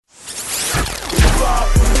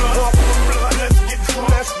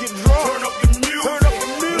get drunk. Turn up the music. Turn up the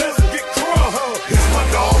music. Let's get crunk. It's my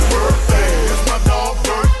dog's birthday. It's my dog's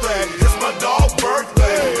birthday. It's my dog's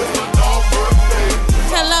birthday. It's my dog's birthday.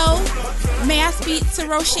 Hello, may I speak to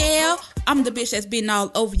Rochelle? I'm the bitch that's been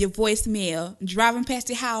all over your voicemail, driving past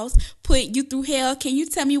your house, putting you through hell. Can you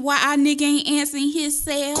tell me why our nigga ain't answering his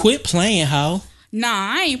cell? Quit playing, hoe. Nah,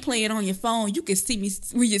 I ain't playing on your phone. You can see me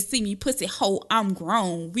when you see me, pussy hoe. I'm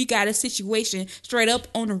grown. We got a situation straight up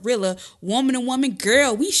on the rilla. Woman to woman,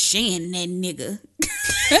 girl, we sharing that nigga.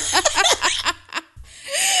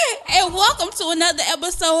 And welcome to another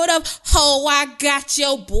episode of Ho, I Got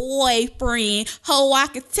Your Boyfriend. Ho, I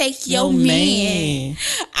Can Take Your Man.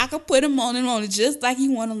 I can put him on and on just like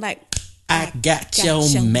you want him, like, I got your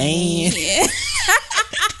man.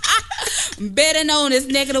 Better known as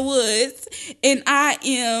Neck of the Woods. And I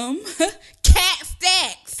am Cat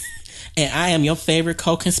Stacks. And I am your favorite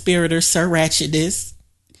co-conspirator, Sir Ratchetness.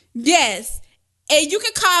 Yes. And you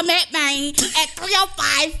can call Matt Main at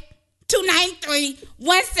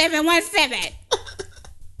 305-293-1717.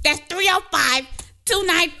 That's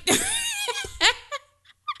 305-293.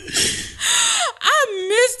 I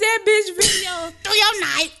missed that bitch video.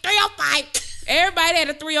 309-305. Everybody had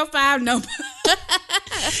a 305 number.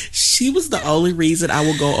 She was the only reason I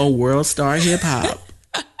would go on World Star Hip Hop.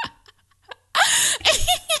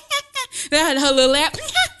 That her little lap.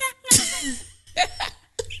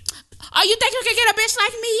 Oh, you think you can get a bitch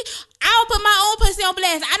like me? I don't put my own pussy on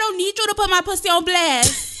blast. I don't need you to put my pussy on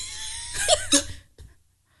blast.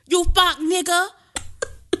 You fuck nigga.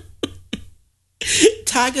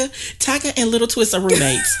 Tiger and Little Twist are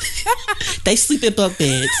roommates. They sleep in bunk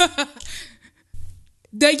beds.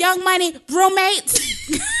 The Young Money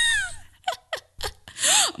roommates.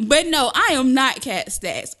 But no, I am not Cat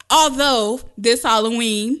Stacks. Although this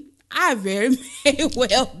Halloween, I very may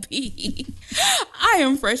well be. I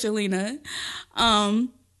am Freshalina. And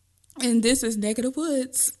this is Neck of the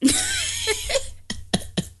Woods.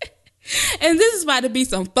 And this is about to be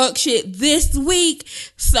some fuck shit this week.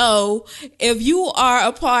 So if you are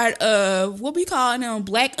a part of what we call them,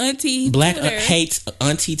 Black Auntie Twitter. Hates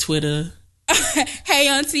Auntie Twitter. Hey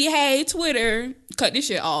Auntie, hey Twitter. Cut this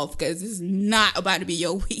shit off because this is not about to be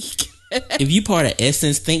your week. If you part of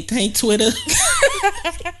Essence Think Tank Twitter.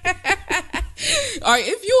 Or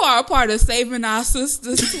if you are a part of Saving Our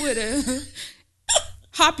Sisters Twitter,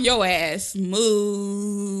 hop your ass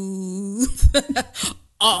smooth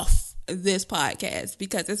off this podcast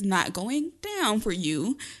because it's not going down for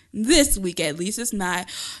you this week. At least it's not.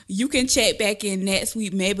 You can check back in next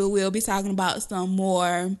week. Maybe we'll be talking about some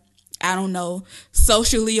more, I don't know,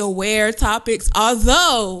 socially aware topics,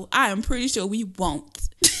 although I am pretty sure we won't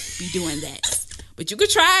be doing that. But you could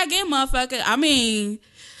try again, motherfucker. I mean,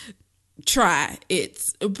 try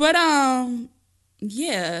it. But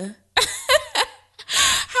yeah.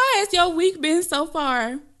 How has your week been so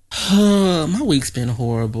far? My week's been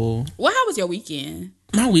horrible. Well, how was your weekend?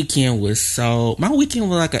 My weekend was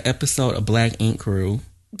like an episode of Black Ink Crew.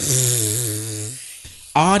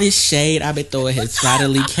 All this shade I've been throwing has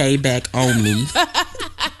finally came back on me.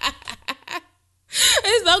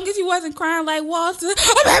 As long as you wasn't crying like Walter,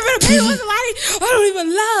 I'm having a baby with somebody I don't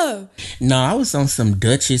even love. No, I was on some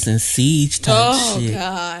Duchess and Siege type shit. Oh,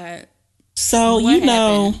 God. So, what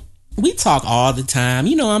happened? We talk all the time.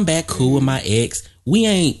 I'm back cool with my ex.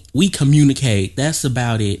 We communicate. That's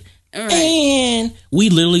about it. Right. And we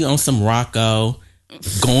literally on some Rocco,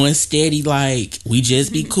 going steady like we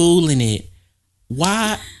just be cooling it.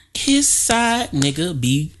 Why his side nigga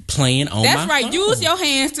be playing on my phone? That's right. Use your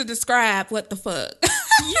hands to describe what the fuck.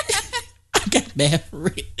 I got bad for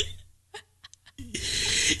it.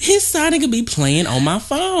 His side nigga be playing on my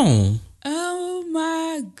phone. Oh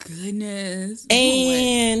my goodness.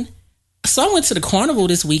 And so I went to the carnival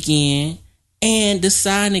this weekend and the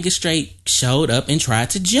side nigga straight showed up and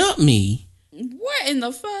tried to jump me. What in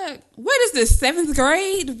the fuck? What is this, 7th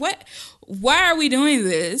grade? What? Why are we doing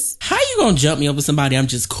this? How you gonna jump me over somebody I'm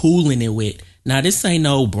just cooling it with? Now, this ain't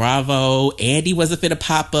no Bravo. Andy wasn't finna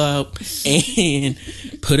pop up and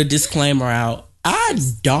put a disclaimer out. I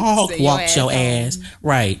dog walked your ass.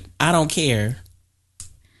 Right. I don't care.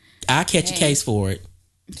 I'll catch a case for it.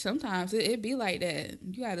 Sometimes it be like that.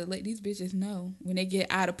 You gotta let these bitches know when they get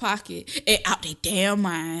out of pocket and out their damn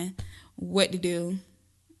mind what to do.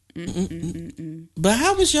 But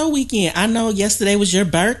how was your weekend? I know yesterday was your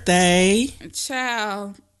birthday.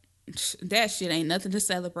 Child, that shit ain't nothing to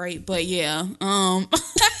celebrate. But yeah, my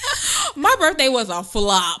birthday was a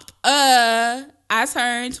flop. I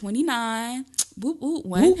turned 29. Whoop, whoop,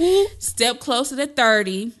 one. Whoop, whoop. Step closer to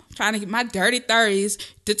 30. trying to get my dirty 30s.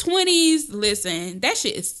 The 20s, listen, that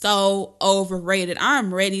shit is so overrated.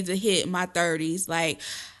 I'm ready to hit my 30s. Like,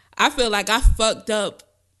 I feel like I fucked up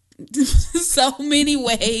so many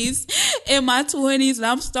ways in my 20s, and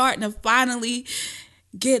I'm starting to finally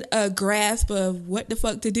get a grasp of what the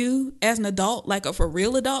fuck to do as an adult, like a for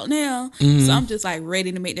real adult now. So I'm just like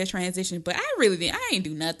ready to make that transition. But I ain't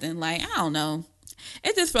do nothing. Like, I don't know.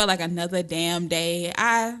 It just felt like another damn day.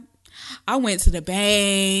 I went to the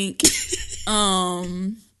bank.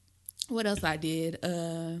 What else I did?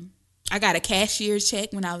 I got a cashier's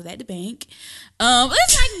check when I was at the bank.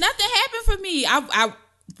 It's like nothing happened for me. I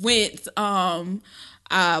went,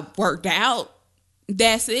 I worked out.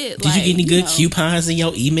 That's it. Did you get any good coupons in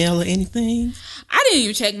your email or anything? I didn't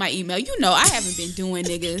even check my email. I haven't been doing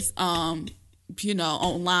niggas, online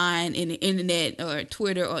in the internet or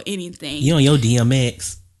Twitter or anything. You on your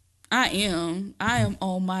DMX? I am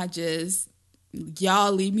on my just,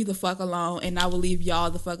 y'all leave me the fuck alone, and I will leave y'all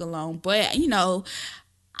the fuck alone. But,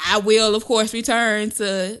 I will, of course, return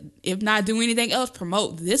to, if not do anything else,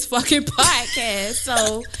 promote this fucking podcast.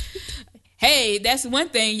 So, hey, that's one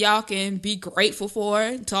thing y'all can be grateful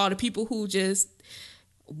for, to all the people who just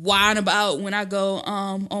whine about when I go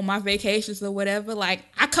on my vacations or whatever. Like,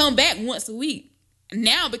 I come back once a week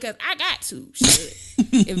now because I got to. Shit.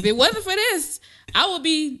 If it wasn't for this, I would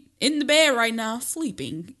be in the bed right now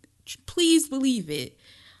sleeping. Please believe it.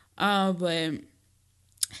 But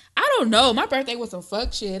I don't know. My birthday was some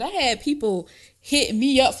fuck shit. I had people hit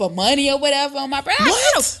me up for money or whatever on my birthday.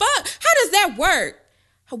 What the fuck? How does that work?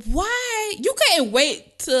 Why? You couldn't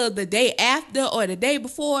wait till the day after or the day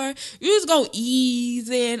before. You just gonna ease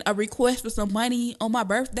in a request for some money on my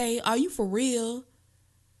birthday? Are you for real?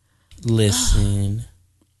 Listen.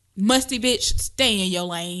 Musty bitch, stay in your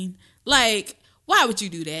lane. Like, why would you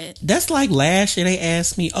do that? That's like last year they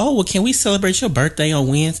asked me, oh, well, can we celebrate your birthday on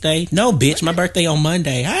Wednesday? No, bitch, my birthday on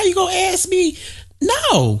Monday. How you gonna ask me?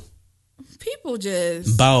 No. People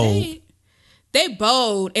just... bold. They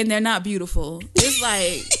bold and they're not beautiful. It's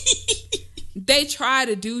like they try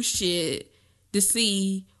to do shit to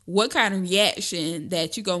see what kind of reaction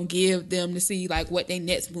that you gonna give them to see like what their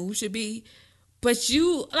next move should be. But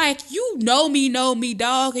you know me,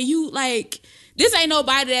 dog, and you like, this ain't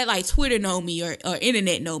nobody that like Twitter know me or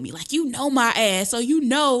internet know me. Like, you know my ass, so you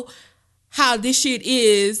know how this shit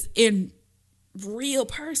is in real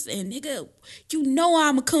person, nigga. You know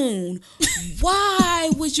I'm a coon. Why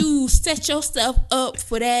would you set yourself up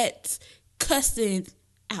for that cussing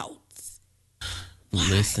out?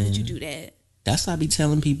 Why would you do that? That's why I be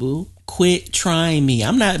telling people, quit trying me.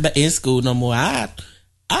 I'm not in school no more. I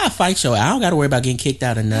fight your. I don't got to worry about getting kicked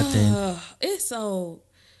out or nothing. It's so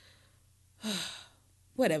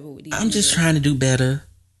whatever with you. I'm just trying to do better.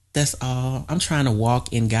 That's all. I'm trying to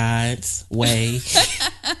walk in God's way.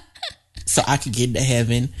 So I could get into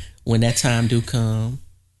heaven when that time do come.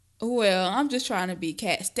 Well, I'm just trying to be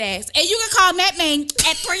Cat Stacks. And you can call Matt Main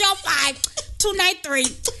at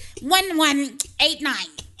 305-293-1189.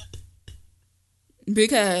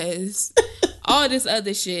 Because all this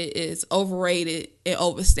other shit is overrated and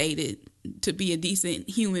overstated. To be a decent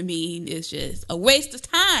human being is just a waste of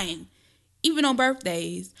time. Even on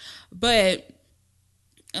birthdays. But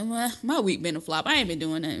my week been a flop. I ain't been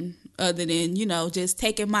doing nothing other than, just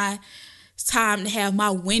taking my time to have my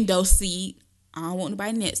window seat. I don't want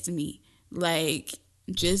nobody next to me. Like,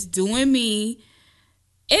 just doing me.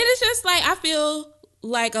 And it's just like, I feel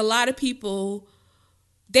like a lot of people,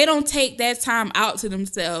 they don't take that time out to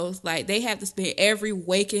themselves. Like, they have to spend every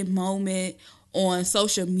waking moment on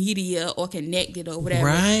social media or connected or whatever.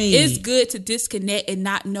 Right. It's good to disconnect and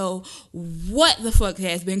not know what the fuck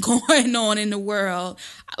has been going on in the world.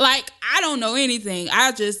 Like, I don't know anything.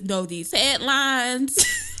 I just know these headlines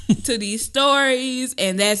to these stories,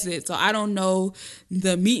 and that's it. So I don't know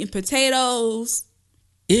the meat and potatoes.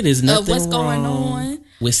 It is nothing of what's wrong going on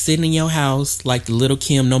with sitting in your house like the Little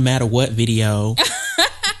Kim no matter what video.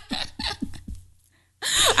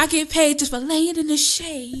 I get paid just for laying in the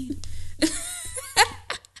shade.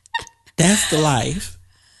 That's the life.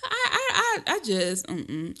 I just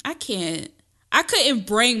I can't. I couldn't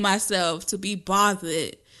bring myself to be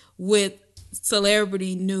bothered with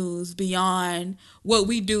celebrity news beyond what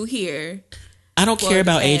we do here. I don't care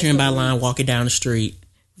about Adrian Byline walking down the street.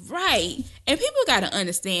 Right. And people got to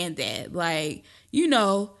understand that. Like,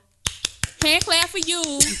 hand clap for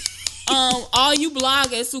you. All you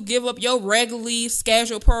bloggers who give up your regularly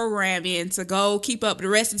scheduled programming to go keep up the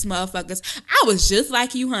rest of these motherfuckers. I was just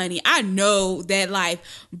like you, honey. I know that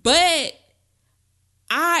life. But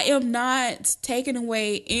I am not taking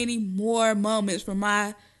away any more moments from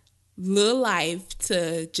my little life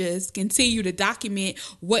to just continue to document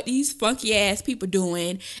what these funky ass people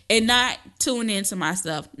doing and not tune into my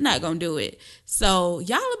stuff. Not gonna do it. So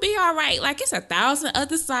y'all will be all right. Like, it's 1,000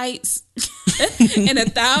 other sites and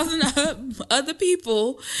 1,000 other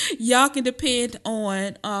people y'all can depend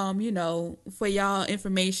on, for y'all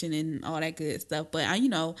information and all that good stuff. But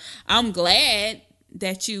I'm glad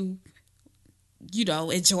that you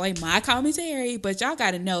enjoy my commentary, but y'all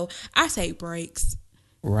gotta know I take breaks.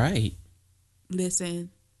 Right.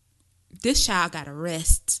 Listen, this child gotta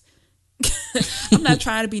rest. I'm not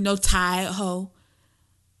trying to be no tired hoe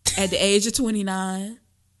at the age of 29.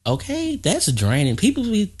 Okay, that's draining. People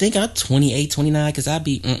be think I'm 28, 29 because I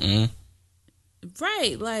be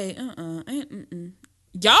Right, like Y'all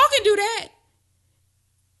can do that.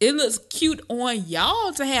 It looks cute on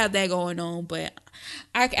y'all to have that going on, but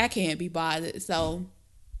I can't be bothered. So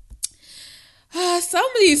some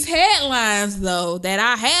of these headlines, though, that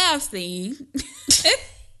I have seen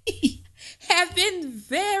have been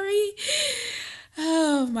very,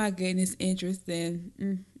 oh my goodness,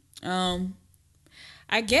 interesting.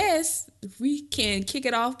 I guess we can kick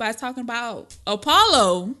it off by talking about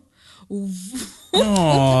Apollo.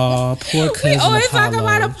 Oh, poor cousin. We always Apollo. talk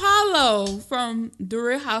about Apollo from The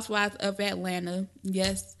Real Housewives of Atlanta.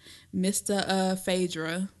 Yes, Mr.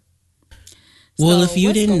 Phaedra. Well, So, if you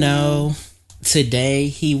what's didn't going know, on? today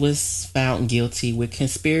he was found guilty with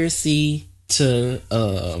conspiracy to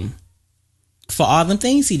for all them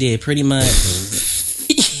things he did. Pretty much,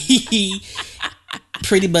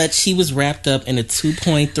 he was wrapped up in a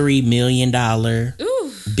 $2.3 million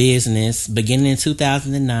business beginning in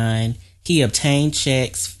 2009. He obtained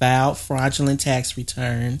checks, filed fraudulent tax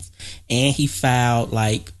returns, and he filed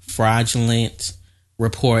like fraudulent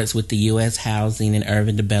reports with the U.S. Housing and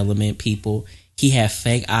Urban Development people. He had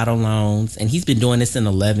fake auto loans, and he's been doing this in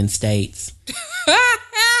 11 states.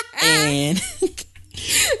 And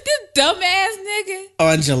This dumbass nigga.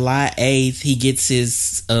 on July 8th, he gets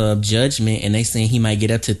his judgment, and they saying he might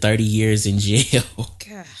get up to 30 years in jail.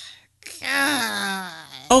 God.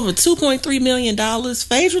 Over $2.3 million.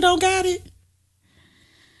 Phaedra don't got it.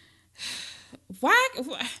 Why?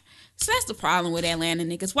 So that's the problem with Atlanta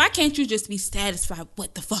niggas. Why can't you just be satisfied with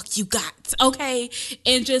what the fuck you got, okay?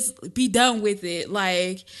 And just be done with it.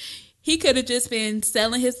 Like, he could have just been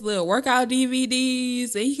selling his little workout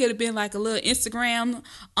DVDs, and he could have been like a little Instagram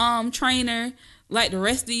trainer like the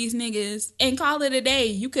rest of these niggas and call it a day.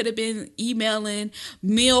 You could have been emailing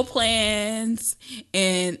meal plans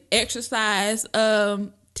and exercise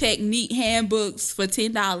technique handbooks for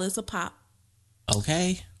 $10 a pop.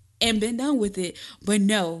 Okay. And been done with it. But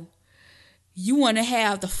no, you want to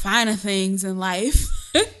have the finer things in life.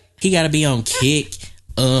 He got to be on Kick,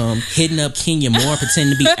 hitting up Kenya Moore,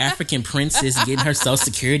 pretending to be African princess, getting her social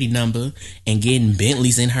security number, and getting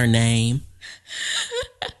Bentleys in her name.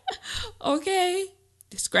 Okay.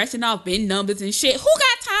 Scratching off VIN numbers and shit. Who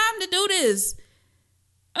got time to do this?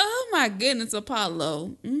 Oh my goodness,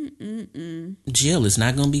 Apollo. Jill is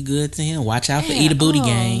not going to be good to him. Watch out for Eat a Booty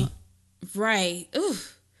Gang. Right. Ooh.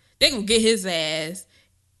 They gonna get his ass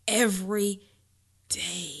every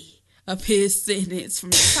day of his sentence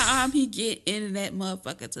from the time he get into that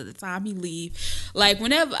motherfucker to the time he leave. Like,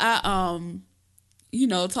 whenever I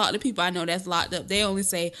talk to people I know that's locked up, they only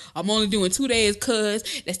say, I'm only doing 2 days cause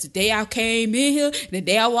that's the day I came in here, the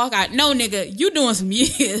day I walk out. No, nigga, you doing some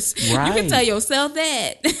years. Right. You can tell yourself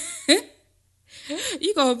that.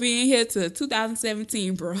 You gonna be in here to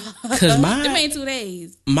 2017, bro. Cause them ain't 2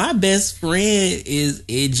 days. My best friend is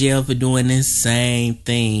in jail for doing this same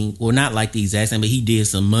thing. Well, not like the exact same, but he did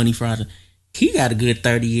some money fraud. He got a good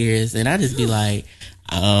 30 years, and I just be like,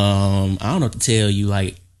 I don't know what to tell you.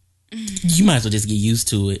 Like, you might as well just get used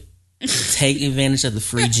to it. Take advantage of the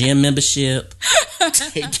free gym membership.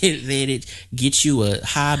 Take advantage. Get you a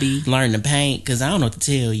hobby. Learn to paint. Cause I don't know what to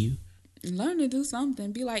tell you. Learn to do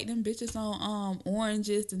something. Be like them bitches on Orange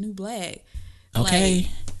is the New Black. Okay.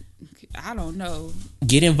 Like, I don't know.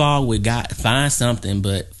 Get involved with God. Find something,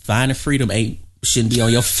 but finding freedom shouldn't be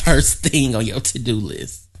on your first thing on your to-do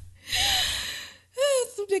list.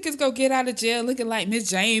 Some niggas go get out of jail looking like Miss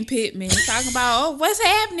Jane Pittman, talking about, what's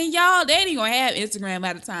happening, y'all? They ain't gonna have Instagram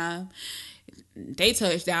by the time they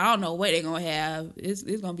touch down. I don't know what they gonna have. It's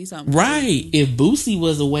gonna be something right crazy. If Boosie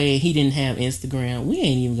was away and he didn't have Instagram, we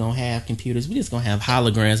ain't even gonna have computers. We just gonna have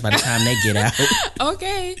holograms by the time they get out.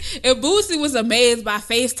 Okay, if Boosie was amazed by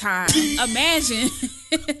FaceTime, imagine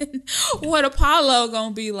what Apollo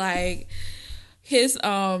gonna be like. His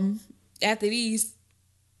after these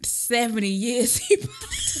 70 years he about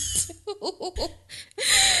to do.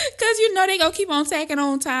 Cause they gonna keep on tacking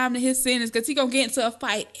on time to his sentence, cause he gonna get into a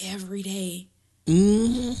fight every day.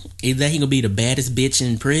 Is that he gonna be the baddest bitch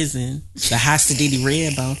in prison? The Hossidity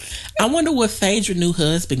Redbone. I wonder what Phaedra new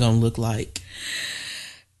husband gonna look like.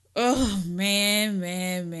 Oh,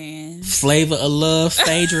 man. Flavor of Love,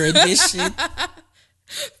 Phaedra edition.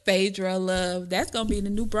 Phaedra Love. That's gonna be the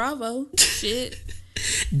new Bravo. Shit.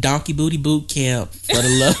 Donkey Booty Boot Camp for the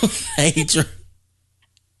love of Phaedra.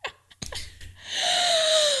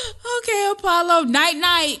 Okay, Apollo.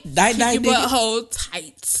 Night. Keep your butthole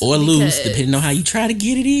tight. Or loose, depending on how you try to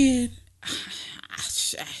get it in.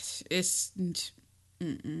 It's...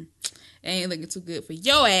 It ain't looking too good for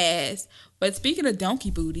your ass. But speaking of donkey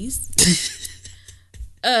booties...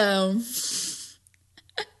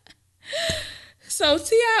 So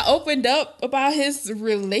T.I. opened up about his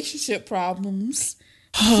relationship problems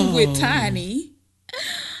with Tiny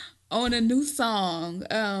on a new song.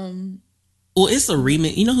 Well, it's a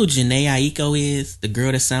remix. You know who Janae Aiko is? The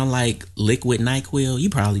girl that sound like Liquid NyQuil? You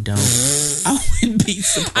probably don't. I wouldn't be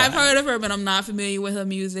surprised. I've heard of her, but I'm not familiar with her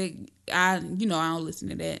music. I don't listen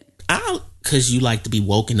to that. Cause you like to be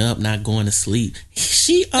woken up, not going to sleep.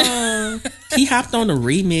 He hopped on the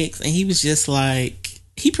remix and he was just like,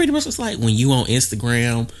 he pretty much was like, when you on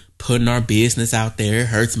Instagram putting our business out there, it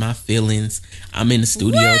hurts my feelings. I'm in the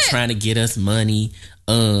studio trying to get us money.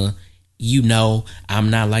 I'm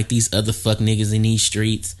not like these other fuck niggas in these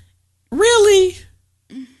streets. Really?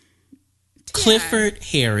 Yeah. Clifford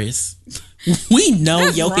Harris. We know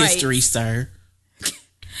your history, sir.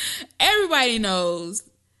 Everybody knows.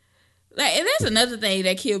 Like, and that's another thing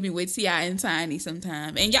that killed me with T.I. and Tiny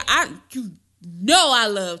sometimes. And I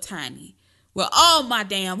love Tiny with all my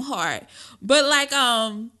damn heart. But like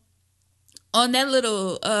on that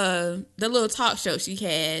little the little talk show she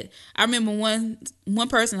had, I remember one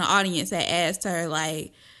person in the audience had asked her,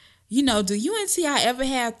 like, do you and T.I. ever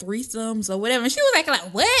have threesomes or whatever? And she was like,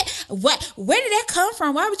 what? Where did that come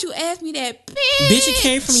from? Why would you ask me that? Bitch, it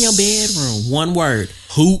came from your bedroom. One word.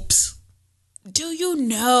 Hoops. Do you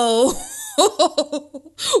know?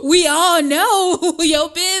 We all know your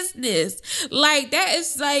business. Like, that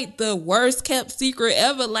is like the worst kept secret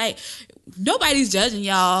ever. Like, nobody's judging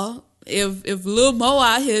y'all if Lil Mo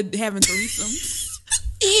out here having threesomes.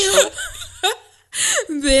 Ew.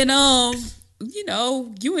 Then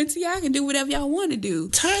you and T.I. can do whatever y'all want to do.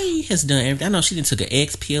 Tiny has done everything. I know she done took an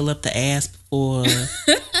X pill up the ass before.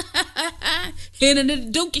 Hitting the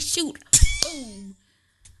dookie shoot. Boom.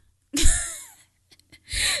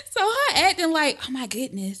 So her acting like, oh my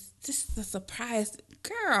goodness, this is a surprise,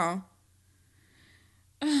 girl.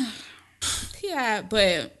 Yeah,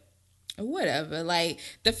 but whatever. Like,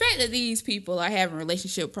 the fact that these people are having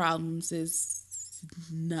relationship problems is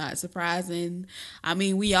not surprising. I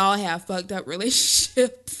mean, we all have fucked up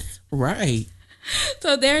relationships, right?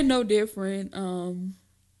 So they're no different.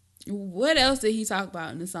 What else did he talk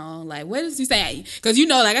about in the song? Like, what is he saying? Because,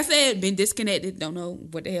 like I said, been disconnected. Don't know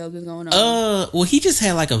what the hell is going on. Well, he just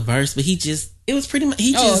had like a verse, but it was pretty much,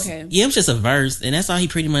 okay. Yeah, it was just a verse. And that's all he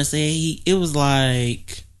pretty much said. It was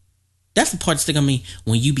like, that's the part that stick on me.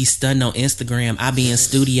 When you be stunting on Instagram, I be in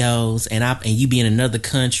studios and you be in another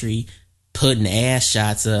country putting ass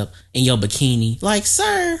shots up in your bikini. Like,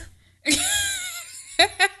 sir.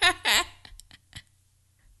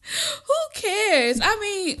 Who cares? I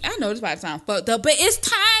mean, I know this about to sound fucked up, but it's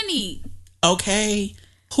Tiny. Okay.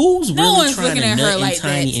 Who's really trying to nut like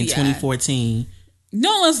Tiny in 2014?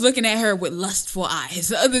 No one's looking at her with lustful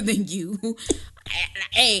eyes other than you.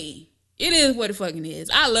 Hey, it is what it fucking is.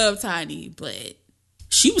 I love Tiny, but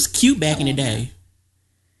she was cute back in the day.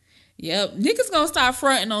 Yep. Niggas gonna start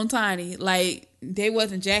fronting on Tiny like they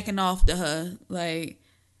wasn't jacking off to her. Like,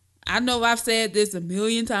 I know I've said this a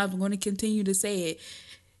million times. I'm going to continue to say it.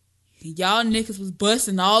 Y'all niggas was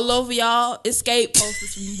busting all over y'all escape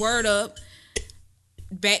posters from Word Up.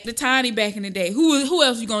 Back to Tiny back in the day. Who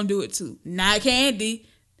else you gonna do it to? Not Candy.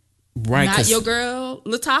 Right. Not your girl,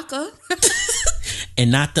 Lataka.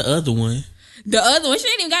 And not the other one. The other one. She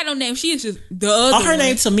ain't even got no name. She is just the other one. Her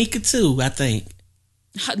name Tamika too, I think.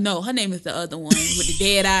 No, her name is the other one with the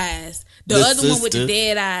dead eyes. The other sister, one with the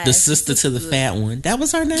dead eyes. The sister to the fat one. That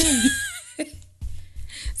was her name.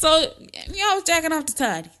 So, y'all was jacking off to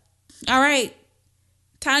Tiny. All right.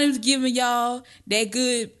 Tiny was giving y'all that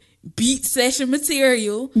good beat session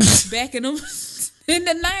material back in the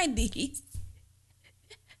 90s.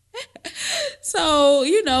 So,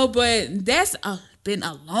 but that's been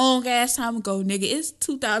a long ass time ago, nigga. It's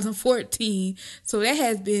 2014. So that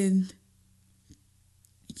has been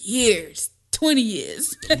years. 20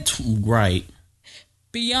 years. Right.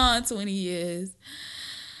 Beyond 20 years.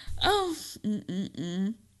 Oh,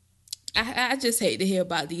 I just hate to hear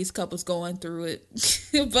about these couples going through it.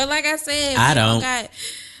 But like I said,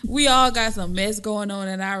 We all got some mess going on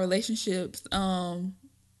in our relationships.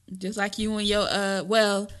 Just like you and your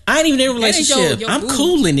well, I ain't even in a relationship. your I'm boo.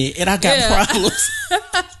 cool in it, and I got problems.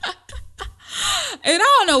 And I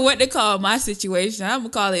don't know what to call my situation. I'm gonna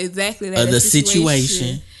call it exactly that. The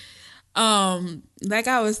situation. Like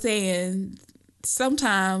I was saying,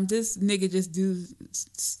 sometimes this nigga just do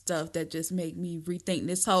stuff that just make me rethink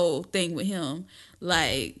this whole thing with him.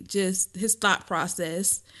 Like just his thought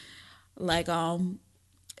process. Like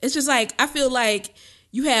it's just like I feel like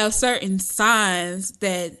you have certain signs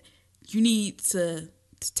that you need to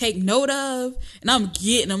take note of, and I'm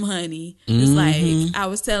getting them, honey. It's like I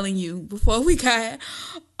was telling you before we got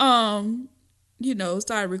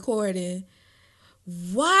started recording.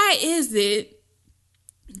 Why is it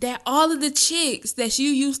that all of the chicks that you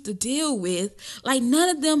used to deal with, like none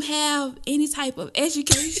of them have any type of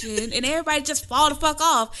education and everybody just fall the fuck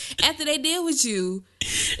off after they deal with you?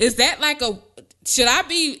 Is that like should I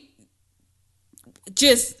be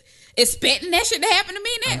just expecting that shit to happen to me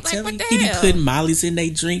next? Like what the hell? He be putting mollies in their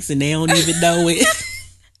drinks and they don't even know it.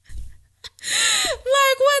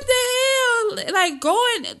 Like what the hell? Like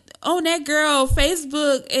going on that girl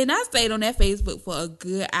Facebook, and I stayed on that Facebook for a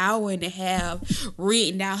good hour and a half,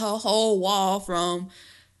 reading down her whole wall from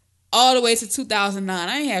all the way to 2009.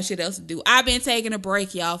 I ain't have shit else to do. I've been taking a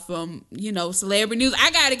break, y'all, from celebrity news.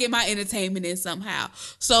 I gotta get my entertainment in somehow.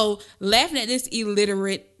 So laughing at this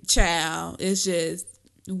illiterate child is just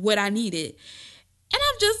what I needed. And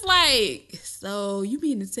I'm just like, so you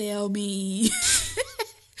mean to tell me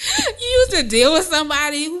you used to deal with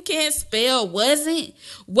somebody who can't spell wasn't?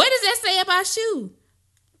 What does that say about you?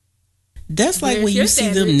 That's like when you see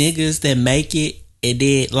them niggas that make it and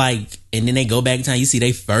then they go back in time, you see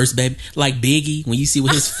their first baby, like Biggie, when you see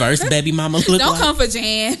what his first baby mama look like. Don't come for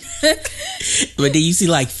Jan. But then you see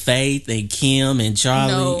like Faith and Kim and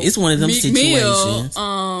Charlie. No, it's one of them situations.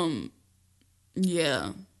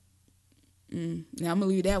 Yeah. Now I'm gonna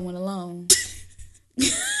leave that one alone.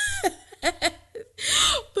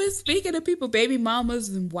 But speaking of people, baby mamas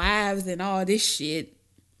and wives and all this shit,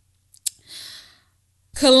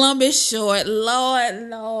 Columbus Short, Lord,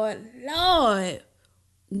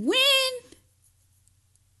 when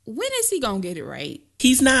is he gonna get it right?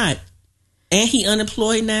 He's not, and he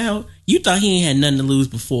unemployed now. You thought he ain't had nothing to lose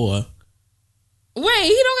before. Wait,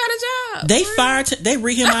 he don't got a job. They fired. They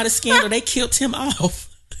read him out of Scandal. They killed him off.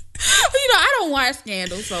 I don't watch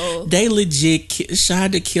Scandal, so they legit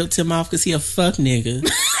tried to kill him off because he a fuck nigga.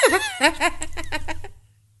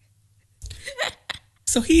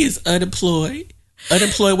 So he is unemployed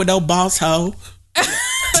with no boss hoe.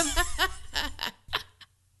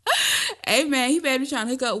 Hey man, he better be trying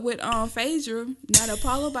to hook up with Phaedra. Not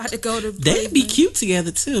Apollo about to go to. They'd be cute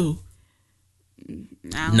together too.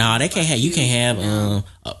 No, they can't have. You can't have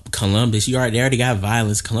Columbus. They already got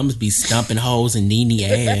violence. Columbus be stumping hoes and knee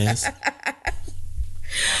ass.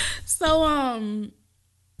 So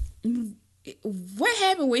what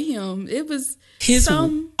happened with him? It was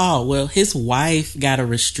his wife got a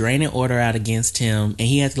restraining order out against him, and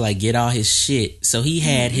he had to get all his shit. So he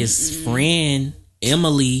had his friend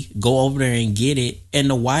Emily go over there and get it, and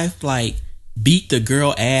the wife beat the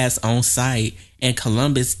girl ass on site. And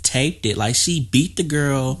Columbus taped it. She beat the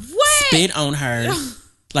girl, spit on her.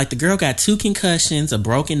 The girl got 2 concussions, a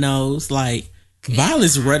broken nose.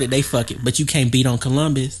 Violence rutted, they fucking. But you can't beat on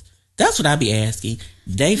Columbus. That's what I be asking.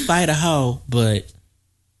 They fight a hoe, and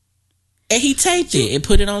he taped it and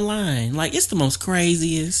put it online. It's the most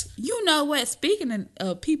craziest. You know what? Speaking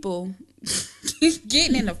of people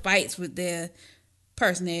getting into fights with their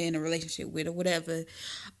person they're in a relationship with or whatever,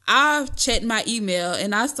 I checked my email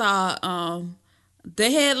and I saw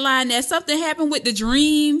the headline that something happened with the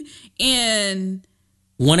Dream and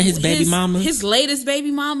one of his baby mamas, his latest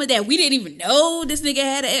baby mama that we didn't even know this nigga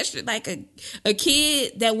had an extra a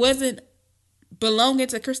kid that wasn't belonging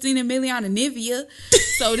to Christina Milian and Nivea.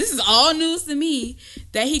 So this is all news to me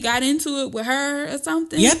that he got into it with her or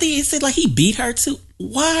something. Yeah, I think it said he beat her too.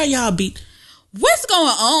 Why are y'all beat? What's going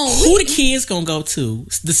on? Who the kids gonna go to?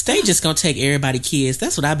 The state just gonna take everybody kids.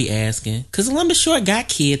 That's what I be asking. Cause Columbus Short got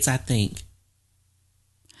kids, I think.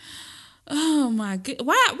 Oh my god!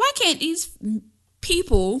 Why can't these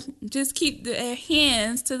people just keep their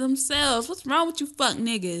hands to themselves? What's wrong with you, fuck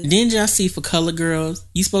niggas? Didn't y'all see for color girls?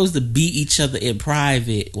 You supposed to beat each other in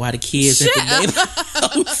private while the kids at the baby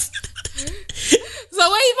house. So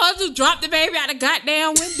what you supposed to drop the baby out the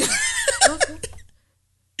goddamn window?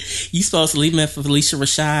 You supposed to leave him at Felicia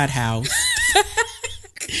Rashad house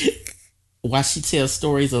while she tells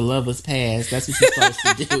stories of lovers past. That's what you're supposed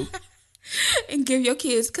to do. And give your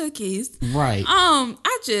kids cookies. Right.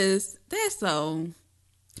 That's so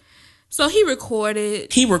So he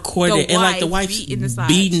recorded. And like the wife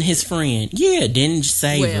beating his friend. Yeah, didn't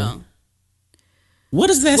save him.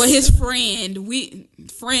 What is that? Well, his friend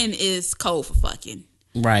is code for fucking.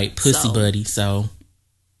 Right, pussy buddy. So.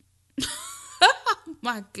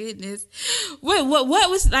 My goodness, what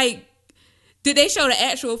was like? Did they show the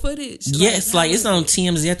actual footage? Yes, like it's on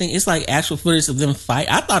TMZ. I think it's like actual footage of them fight.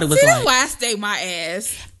 I thought it was that's why I stay my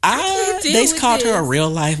ass. They called her a real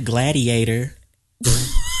life gladiator.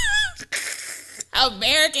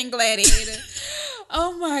 American gladiator.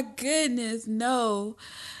 Oh my goodness, no.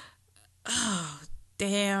 Oh,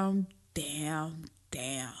 damn.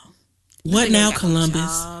 What now,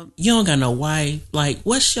 Columbus? You don't got no wife. Like,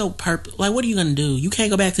 what's your purpose? Like, what are you gonna do? You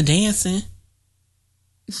can't go back to dancing.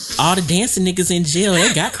 All the dancing niggas in jail,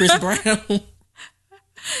 they got Chris Brown.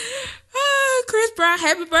 Chris Brown,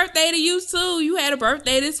 happy birthday to you too. You had a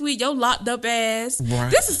birthday this week. Your locked up ass.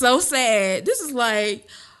 Right. This is so sad. This is like,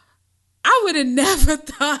 I would have never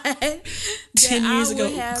thought 10 years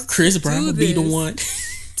ago Chris Brown would be the one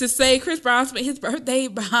to say Chris Brown spent his birthday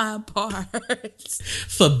behind bars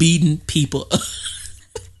for beating people.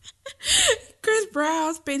 Chris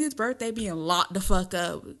Brown spent his birthday being locked the fuck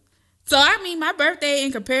up. So I mean, my birthday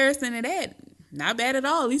in comparison to that, not bad at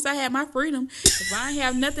all. At least I had my freedom. If I ain't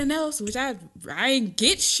have nothing else, which I ain't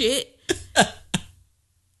get shit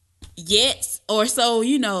yet, or so,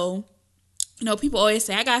 you know, people always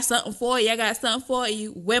say, I got something for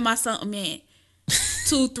you. Where my something at?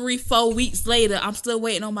 2, 3, 4 weeks later, I'm still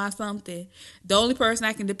waiting on my something. The only person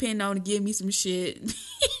I can depend on to give me some shit,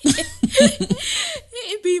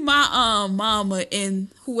 it be my mama and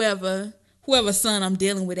whoever son I'm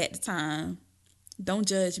dealing with at the time. Don't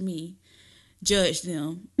judge me, judge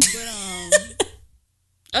them.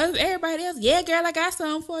 But everybody else, yeah, girl, I got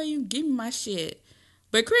something for you. Give me my shit.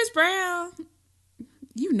 But Chris Brown,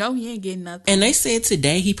 you know he ain't getting nothing. And they said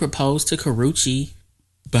today he proposed to Karrueche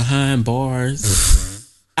behind bars.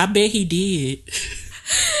 I bet he did.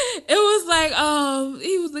 It was like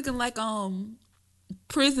he was looking like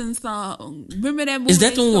Prison Song. Remember that movie? Is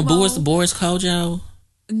that the one with Boris Kojo?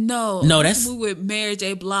 No, that's the movie with Mary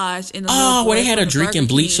J. Blige and where they had her drinking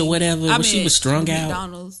bleach or whatever when she was strung out.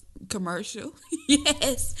 McDonald's commercial,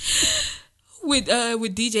 yes, with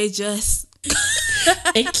DJ Just.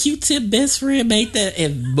 And Q-Tip best friend made that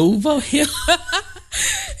and move on him. And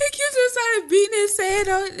Q-Tip started beating his head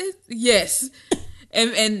on it. Yes.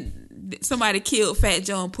 And somebody killed Fat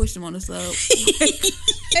Joe and pushed him on the sub.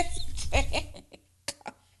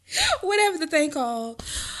 Whatever the thing called.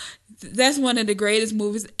 That's one of the greatest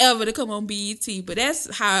movies ever to come on BET. But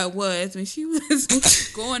that's how it was when she was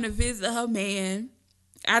going to visit her man.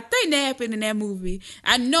 I think that happened in that movie.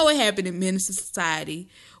 I know it happened in Minister Society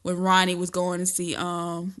when Ronnie was going to see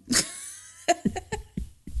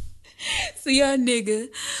see her nigga.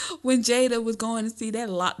 When Jada was going to see that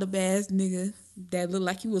locked up ass nigga that looked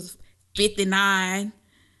like he was 59.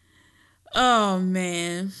 Oh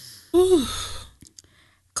man. Whew.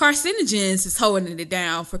 Carcinogens is holding it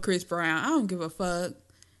down for Chris Brown. I don't give a fuck.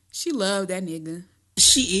 She loved that nigga.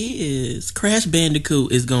 She is. Crash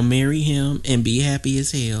Bandicoot is gonna marry him and be happy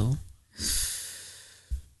as hell.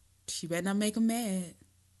 She better not make him mad.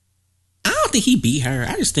 I don't think he beat her.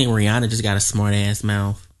 I just think Rihanna just got a smart ass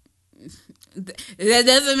mouth. That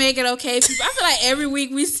doesn't make it okay. I feel like every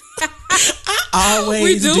week I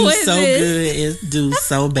always do so good and do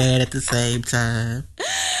so bad at the same time.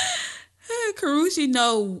 Karrueche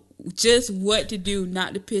know just what to do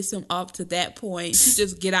not to piss him off to that point. She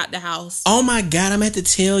just get out the house. Oh my God, I'm at to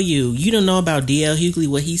tell you. You don't know about DL Hughley,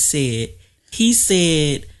 what he said. He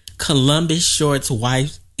said Columbus Short's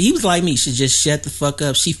wife, he was like me, should just shut the fuck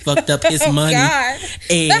up. She fucked up his money. God.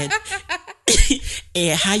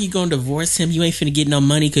 And how you gonna divorce him? You ain't finna get no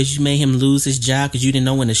money because you made him lose his job because you didn't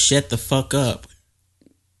know when to shut the fuck up.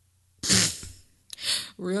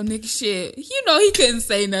 Real nigga shit. You know he couldn't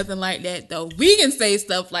say nothing like that though. We can say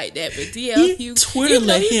stuff like that, but DL Hughley, Twitter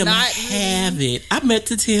let him have it. I meant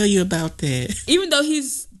to tell you about that. Even though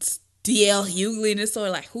he's DL Hughley and it's sort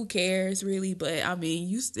of like, who cares really? But I mean,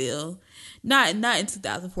 you still not in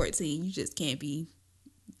 2014. You just can't be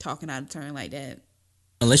talking out of turn like that.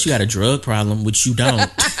 Unless you got a drug problem, which you don't.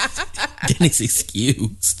 Then it's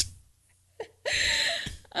excused.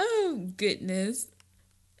 Oh goodness.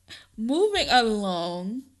 Moving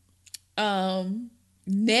along,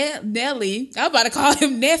 Nelly. I'm about to call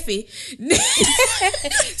him Neffy.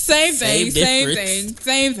 Same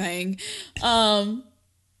thing.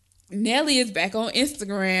 Nelly is back on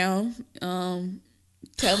Instagram,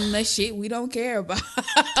 telling us shit we don't care about.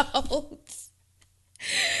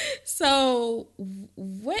 So,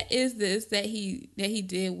 what is this that he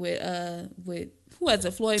did with who was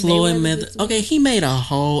it? Floyd Mayweather. Okay, he made a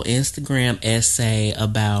whole Instagram essay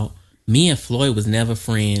about me and Floyd was never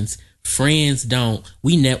friends. Friends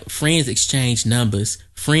friends exchange numbers.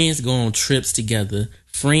 Friends go on trips together.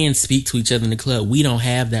 Friends speak to each other in the club. We don't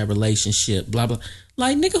have that relationship. Blah blah.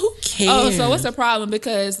 Like, nigga, who cares? Oh, so what's the problem?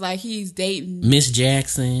 Because like he's dating Miss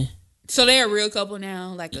Jackson. So they're a real couple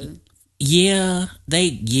now. Like a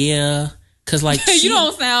Cause like you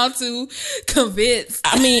don't sound too convinced.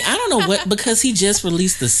 I mean, I don't know what, because he just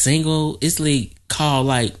released a single. It's like called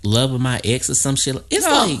like "Love of My Ex" or some shit. It's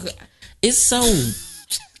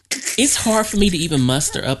it's hard for me to even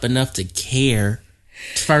muster up enough to care.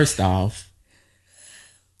 First off,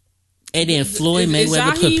 and then Floyd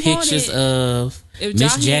Mayweather put pictures of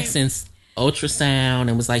Miss Jackson's ultrasound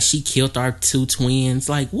and was like, she killed our two twins.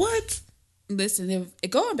 Like, what? Listen,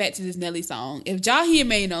 if going back to this Nelly song, if Jaheim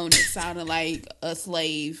made on it sounded like a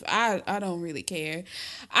slave, I don't really care.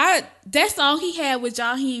 That song he had with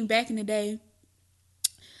Jaheim back in the day,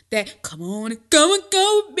 that come on, go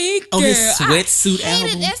big girl. Oh, his sweatsuit album. I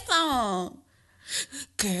hated that song.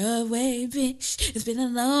 Girl, wait, bitch, it's been a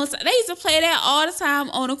long time. They used to play that all the time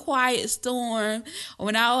on A Quiet Storm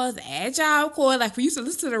when I was at Job Corps. Like, we used to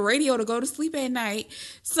listen to the radio to go to sleep at night.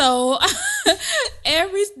 So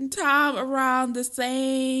every time around the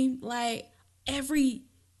same, like every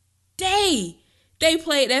day, they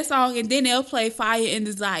played that song, and then they'll play Fire and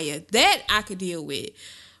Desire. That I could deal with.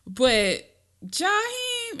 But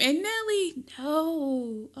Jaheim and Nelly,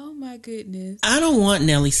 no. Oh my goodness. I don't want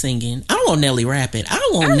Nelly singing. I don't want Nelly rapping. I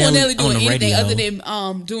don't want Nelly doing on the anything radio. Other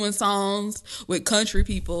than doing songs with country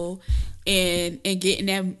people and getting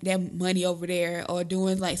that money over there, or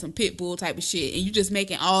doing like some Pitbull type of shit, and you just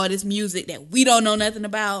making all this music that we don't know nothing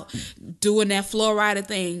about, doing that Flow Rider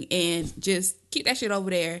thing, and just keep that shit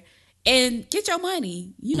over there and get your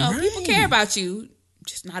money. You know, right. People care about you,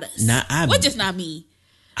 just not us. Just not me.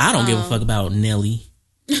 I don't give a fuck about Nelly.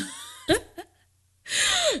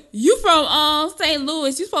 You from St.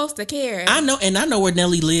 Louis, you supposed to care. I know, and I know where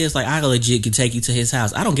Nelly lives. Like, I legit can take you to his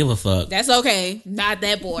house. I don't give a fuck. That's okay. Not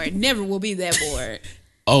that bored. Never will be that bored.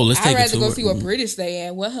 Oh, let's take it to I'd rather go see what British they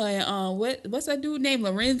at. What her what's that dude named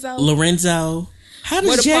Lorenzo? How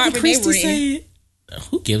does Jackie Christie say it?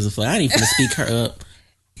 Who gives a fuck? I ain't even gonna speak her up.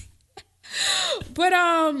 But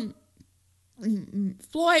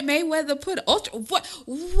Floyd Mayweather put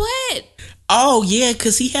what? Oh yeah,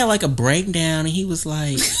 because he had like a breakdown, and he was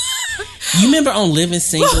like, you remember on Living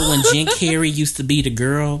Single when Jim Carrey used to be the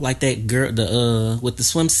girl, like that girl, with the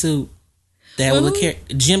swimsuit. That little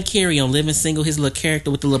Jim Carrey on Living Single, his little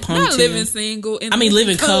character with the little ponytail. Not Living Single.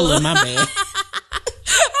 Living Color. My bad. I was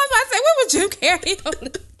about to say, what was Jim Carrey on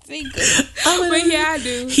Living Single? But yeah, I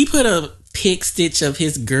do. He put a pic stitch of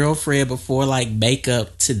his girlfriend before like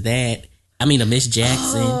makeup to that. A Miss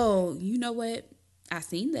Jackson. Oh, you know what? I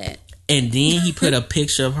seen that. And then he put a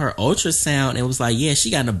picture of her ultrasound and was like, yeah, she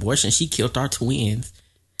got an abortion. She killed our twins.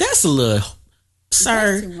 That's a little,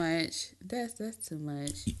 sir. That's too much. That's too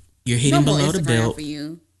much. You're hitting below the Instagram belt. For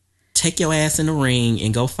you. Take your ass in the ring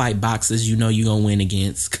and go fight boxers you know you're going to win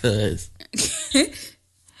against. Cause.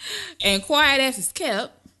 And quiet ass is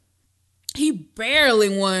kept. He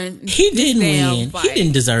barely won. He didn't win. Fight. He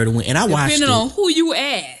didn't deserve to win. And I watched it. Depending on who you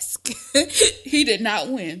ask. He did not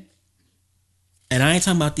win. And I ain't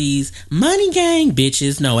talking about these money gang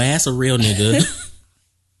bitches. No, ass a real nigga.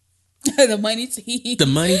 The money team. The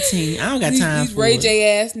money team. I don't got time these for Ray it.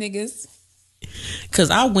 J ass niggas.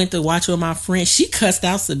 Cause I went to watch with my friend. She cussed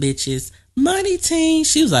out some bitches. Money team.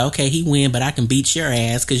 She was like, okay, he win, but I can beat your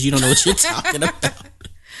ass because you don't know what you're talking about.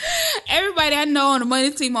 Everybody I know on the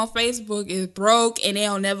money team on Facebook is broke and they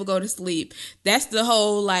don't never go to sleep. That's the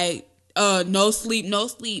whole like, no sleep.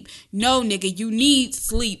 No, nigga, you need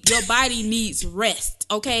sleep. Your body needs rest,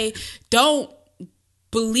 okay? Don't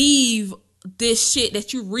believe this shit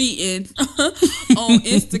that you reading on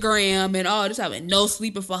Instagram and all this time, and no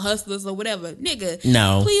sleeping for hustlers or whatever. Nigga,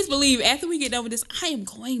 no. Please believe after we get done with this, I am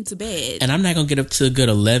going to bed. And I'm not going to get up to a good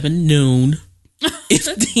 11 noon.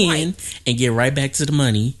 It's 10 right. And get right back to the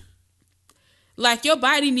money. Like, your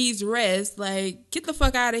body needs rest. Like, get the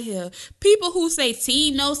fuck out of here. People who say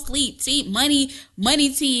team no sleep, team money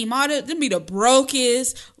team, all them be the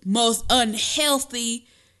brokest, most unhealthy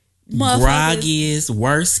motherfuckers. Groggiest,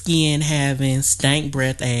 worst skin having, stank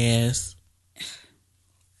breath ass.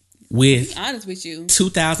 With, to be honest with you,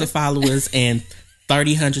 2,000 followers and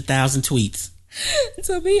 100,000 tweets.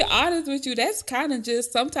 To be honest with you, that's kind of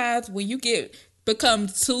just sometimes when you become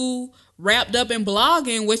too wrapped up in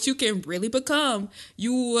blogging, what you can really become.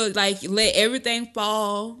 You would like let everything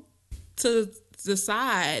fall to the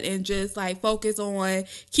side and just like focus on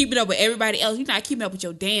keeping up with everybody else. You're not keeping up with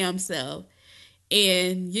your damn self.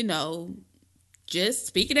 And, you know, just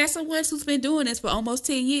speaking as someone who's been doing this for almost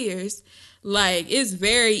 10 years, like, it's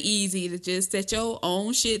very easy to just set your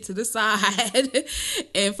own shit to the side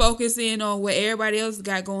and focus in on what everybody else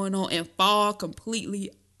got going on and fall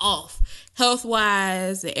completely off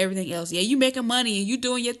health-wise and everything else. Yeah, you making money and you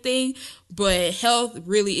doing your thing, but health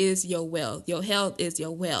really is your wealth. Your health is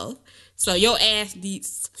your wealth. So your ass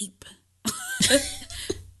needs sleep.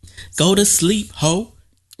 Go to sleep, ho.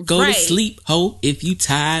 Go Right. to sleep, ho. If you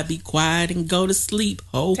tired, be quiet and go to sleep,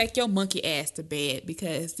 ho. Take your monkey ass to bed,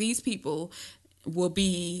 because these people will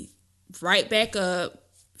be right back up,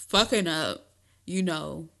 fucking up, you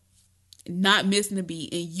know, not missing a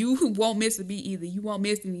beat. And you won't miss a beat either. You won't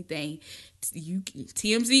miss anything.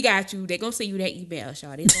 TMZ got you. They gonna send you that email,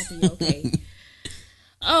 y'all. It's gonna be okay.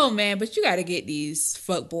 Oh man, but you gotta get these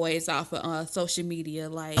fuck boys off of social media.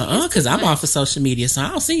 Like, because I'm off of social media, so I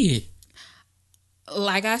don't see it.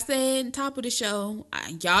 like I said, top of the show,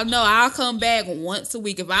 y'all know I'll come back once a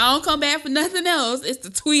week. If I don't come back for nothing else, it's to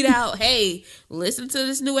tweet out, hey, listen to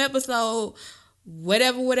this new episode,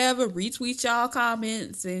 whatever, retweet y'all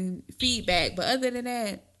comments and feedback. But other than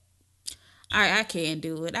that, I can't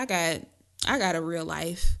do it. I got a real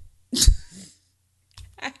life.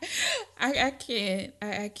 I can't.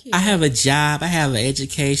 I have a job. I have an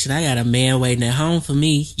education. I got a man waiting at home for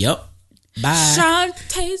me. Yup. Bye.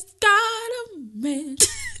 Shantae's got a man.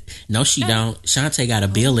 No, she don't. Shantae got a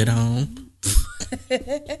bill at home.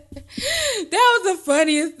 That was the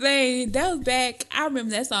funniest thing. That was back. I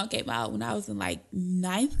remember that song came out when I was in like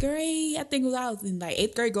 9th grade. I think I was in like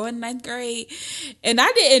 8th grade, going to 9th grade, and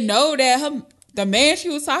I didn't know that the man she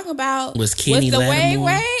was talking about was Kenny the Lattimore.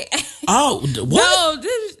 Way. Oh, what? No,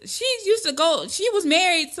 she used to go. She was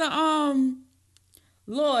married to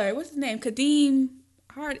Lord, what's his name? Kadeem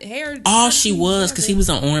Hair. Oh, she was, because he was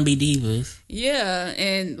on R&B Divas. Yeah,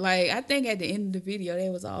 and like I think at the end of the video they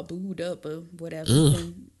was all booed up or whatever.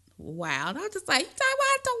 And wow, I was just like, you talking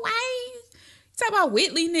about the way? You talking about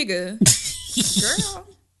Whitley, nigga? Girl.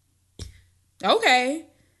 Okay.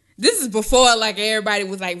 This is before like everybody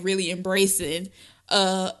was like really embracing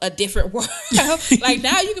a different world. Like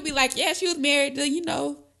now you could be like, yeah, she was married to, you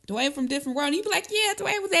know, Dwayne from Different World. And you be like, yeah,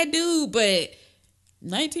 Dwayne was that dude, but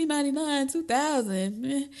 1999,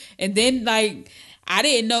 2000, and then like I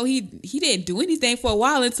didn't know he didn't do anything for a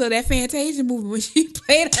while until that Fantasia movie when she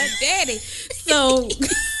played her daddy. So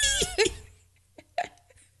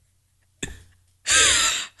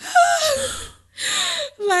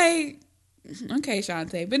like, okay,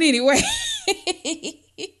 Shantae, but anyway,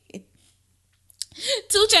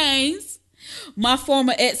 2 Chainz, my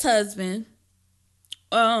former ex-husband,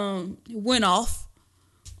 went off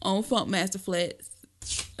on Funkmaster Flex.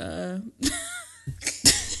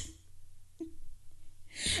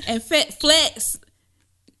 And Flex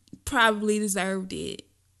probably deserved it.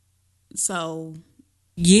 So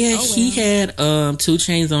yeah, he had 2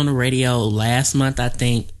 Chainz on the radio last month, I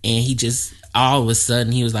think, and he just all of a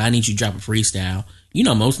sudden he was like, I need you to drop a freestyle. You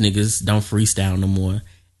know, most niggas don't freestyle no more.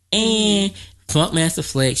 And Funkmaster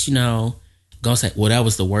Flex, you know, gonna say, well, that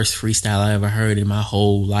was the worst freestyle I ever heard in my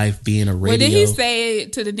whole life being a radio. Well, did he say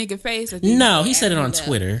it to the nigga face? Or No, he said it on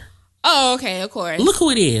Twitter. Oh, okay, of course. Look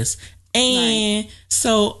who it is. And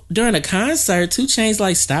so during a concert, 2 Chainz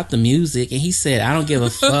like stopped the music and he said, I don't give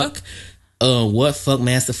a fuck what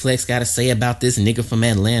Funkmaster Flex got to say about this nigga from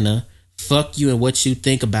Atlanta. Fuck you and what you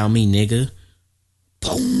think about me, nigga.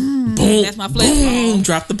 Boom, boom. That's my Flex boom. song.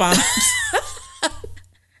 Drop the bombs.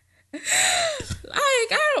 Like,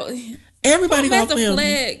 I don't. Everybody got him.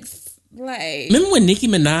 Flex. Like, remember when Nicki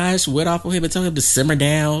Minaj went off on him and told him to simmer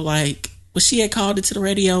down? Like, when she had called it to the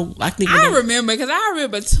radio, I remember, because I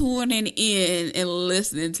remember tuning in and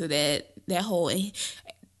listening to that whole,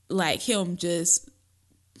 like, him just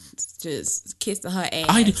kissing her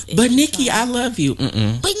ass. But Nicki, I love you.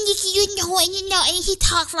 Mm-mm. But Nicki, you know, and he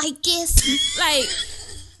talks like this. Like,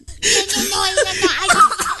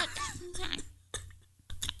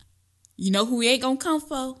 you know who he ain't gonna come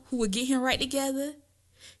for? Who will get him right together?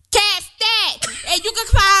 Catch that! And you can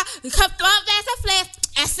call Funkmaster Flex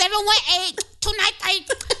at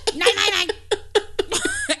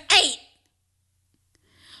 718-293-999-8.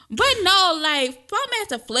 But no, like,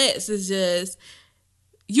 Funkmaster Flex is just,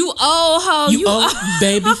 you old hoe. You old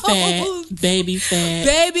baby fat. Baby fat.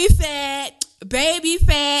 Baby fat. Baby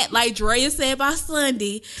fat. Like Drea said by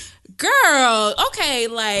Sunday. Girl, okay,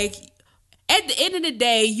 like, at the end of the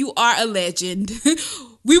day, you are a legend.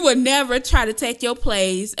 We would never try to take your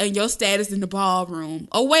place and your status in the ballroom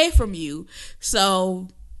away from you. So,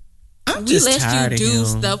 We let tired you of do him.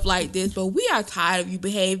 stuff like this, but we are tired of you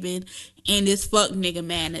behaving in this fuck nigga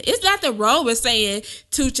manner. It's nothing wrong with saying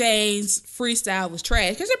 2 Chainz freestyle was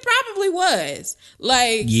trash, because it probably was.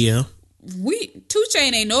 Like, Yeah. 2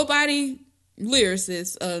 Chainz ain't nobody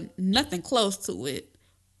lyricist, nothing close to it,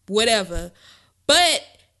 whatever. But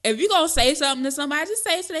if you gonna say something to somebody, just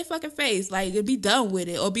say it to their fucking face. Like, be done with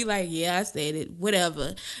it. Or be like, yeah, I said it.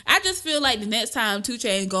 Whatever. I just feel like the next time 2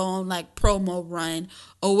 Chainz go on, like, promo run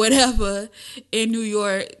or whatever in New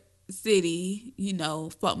York City, you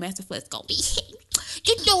know, Funkmaster Flex gonna be hit.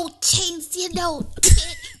 You know, Chainz, you know,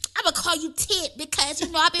 Tit. I'm gonna call you Tit because,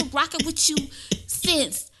 you know, I've been rocking with you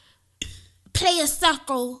since Player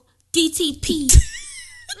Circle, DTP.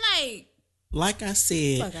 Like I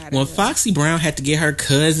said, Fuck outta when here. Foxy Brown had to get her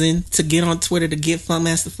cousin to get on Twitter to get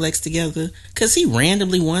Funkmaster Flex together, because he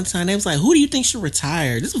randomly one time, they was like, who do you think should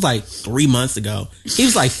retire? This was like 3 months ago. He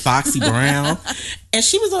was like Foxy Brown. And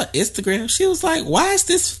she was on Instagram. She was like, why is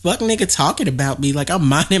this fuck nigga talking about me like I'm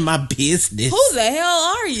minding my business? Who the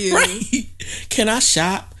hell are you? Right? Can I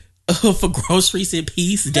shop for groceries in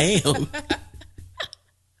peace? Damn.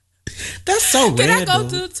 That's so Can random. I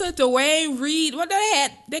go to Dwayne Reed? What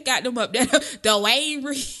they got them up there? Dwayne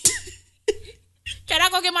Reed. Can I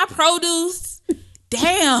go get my produce?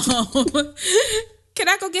 Damn. Can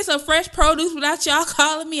I go get some fresh produce without y'all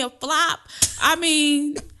calling me a flop? I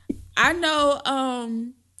mean, I know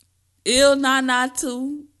Il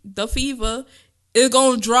 992, The Fever, is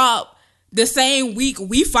gonna drop the same week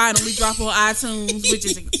we finally drop on iTunes, which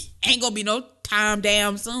is ain't gonna be no time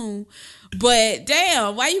damn soon. But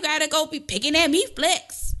damn, why you gotta go be picking at me,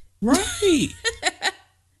 Flex? Right.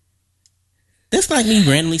 That's like me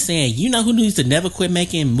randomly saying, you know who needs to never quit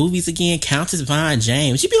making movies again? Countess Vaughn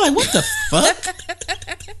James. You'd be like, what the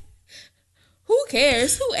fuck? Who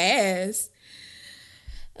cares? Who asked?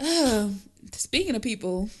 Speaking of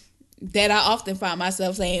people that I often find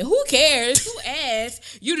myself saying, who cares? Who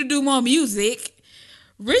asked you to do more music?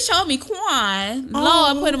 Rich Homie Quan,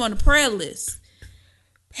 Lord put him on the prayer list,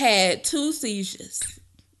 had 2 seizures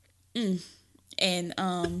and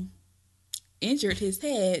injured his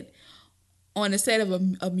head on the set of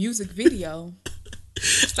a music video.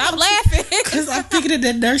 Stop laughing. Because I'm thinking of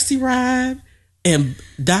that nursery rhyme. And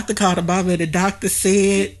doctor called him mama and the doctor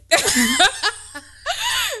said,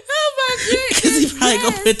 Oh my goodness. because he probably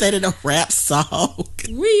gonna put that in a rap song.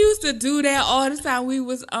 We used to do that all the time. We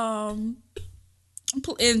was and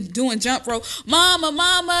doing jump rope.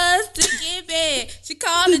 Mama's to give it. She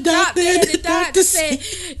called the doctor and the doctor said,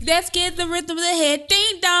 let's get the rhythm of the head.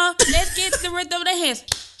 Ding dong. Let's get the rhythm of the hands.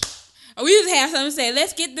 We used to have something say,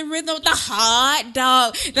 let's get the rhythm of the hot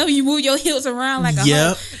dog. Then you move your hips around like a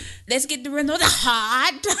hoe. Let's get the rhythm of the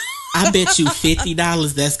hot dog. I bet you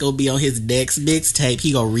 $50 that's gonna be on his next mixtape.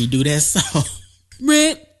 He gonna redo that song.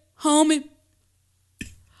 Rent, homie.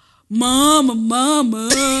 Mama.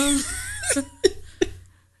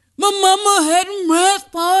 My mama had them rats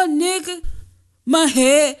for a nigga. My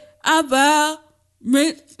head, I vow.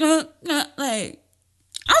 Like,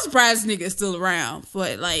 I'm surprised this nigga is still around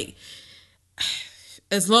for like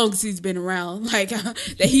as long as he's been around. Like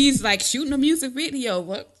that he's like shooting a music video.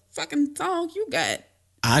 What fucking song you got?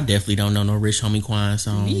 I definitely don't know no Rich Homie Quan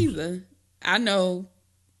song. Me either. I know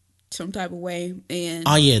some type of way and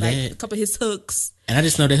Oh yeah, like, that. a couple of his hooks. And I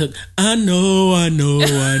just know that hook. I know.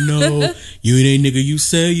 You ain't nigga you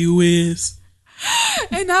say you is.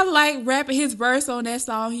 And I like rapping his verse on that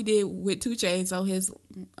song he did with 2 Chainz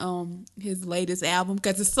on his latest album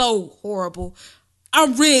because it's so horrible.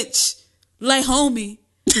 I'm rich, like homie.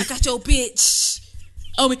 I got your bitch.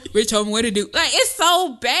 Homie, rich homie, what to do? Like it's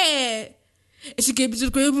so bad. And she gave me to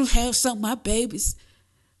the crib and have some of my babies.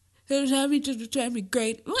 Tell me just try me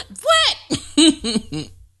great. What?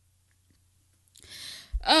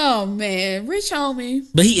 Oh man, rich homie.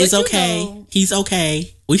 But he is you okay. know- He's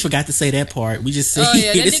okay. We forgot to say that part. We just said Oh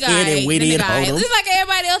yeah, he that hit his nigga head and aight. went That in nigga hold aight. him. Just like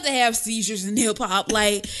everybody else that have seizures in hip hop.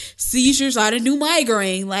 Like seizures are the new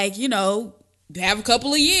migraine. Like, you know, have a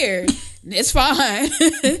couple of years. It's fine.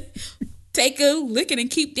 Take a licking and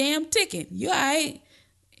keep damn ticking. You alright.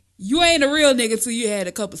 You ain't a real nigga till you had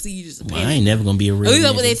a couple seizures. Well, I ain't never gonna be a real At least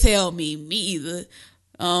that's what they nigga. tell me. Me either.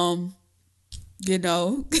 You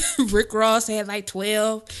know, Rick Ross had like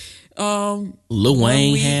 12. Lil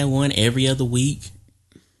Wayne week. had one every other week.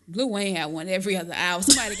 Lil Wayne had one every other hour.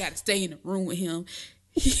 Somebody got to stay in the room with him.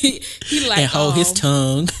 He like And hold his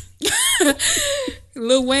tongue.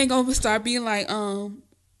 Lil Wayne gonna start being like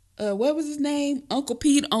what was his name? Uncle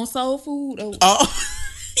Pete on Soul Food. Oh,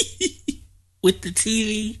 with the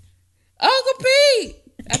TV. Uncle Pete.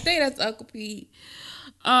 I think that's Uncle Pete.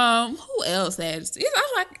 Who else has?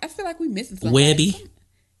 I feel like we missing something. Webby.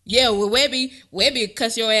 Yeah, well, Webby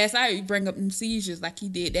cuss your ass out. You bring up them seizures like he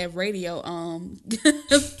did that radio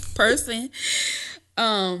person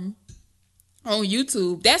on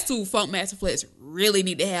YouTube. That's who Funkmaster Flex really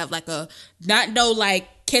need to have like a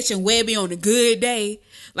like catching Webby on a good day.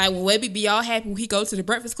 Like when Webby be all happy when he go to the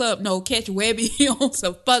Breakfast Club. No, catch Webby on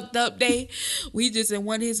some fucked up day. We just in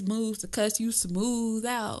one of his moves to cuss you smooth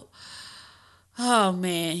out. Oh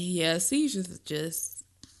man, yeah, seizures are just.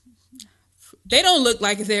 They don't look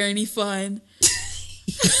like they're any fun.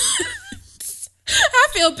 I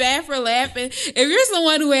feel bad for laughing. If you're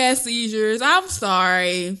someone who has seizures, I'm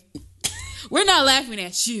sorry. We're not laughing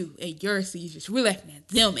at you and your seizures. We're laughing at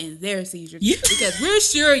them and their seizures. Yeah. Because we're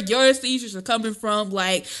sure your seizures are coming from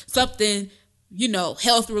like something,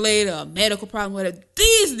 health related or a medical problem. Whatever.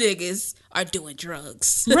 These niggas are doing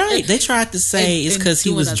drugs. Right. They tried to say it's because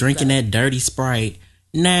he was drinking that dirty Sprite.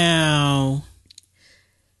 Now...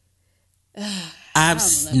 I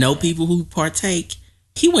know people who partake.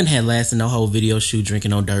 He wouldn't have lasted no whole video shoot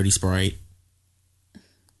drinking on dirty Sprite.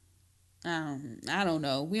 I don't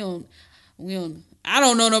know. I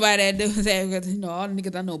don't know nobody that does that because all the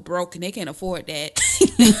niggas I know broke and they can't afford that.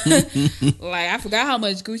 Like I forgot how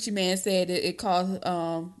much Gucci Man said it cost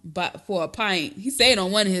for a pint. He said it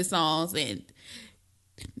on one of his songs, and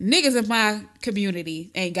niggas in my community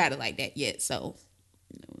ain't got it like that yet. So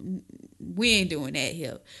we ain't doing that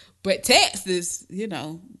here. But Texas, they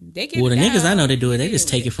get. Well, the niggas I know they do it. They just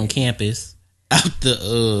take it from campus out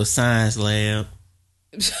the science lab.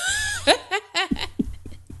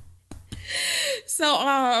 So,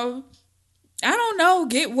 I don't know.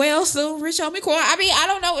 Get well soon, Rich Homie Quan. I mean, I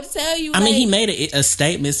don't know what to tell you. I mean, he made a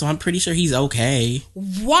statement, so I'm pretty sure he's okay.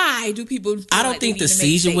 Why do people? I don't think the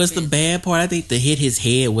seizure was the bad part. I think the hit his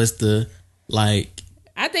head was the like.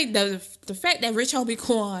 I think the fact that Rich Homie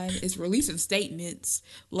Quan is releasing statements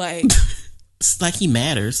like it's like he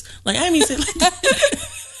matters. Like I mean,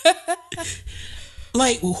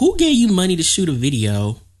 like who gave you money to shoot a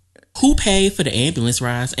video? Who paid for the ambulance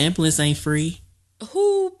rides? Ambulance ain't free.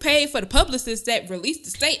 Who paid for the publicist that released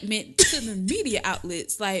the statement to the media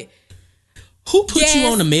outlets? Like who put you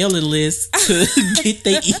on the mailing list to get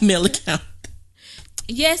their email account?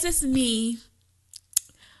 Yes, it's me,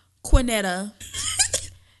 Quinetta.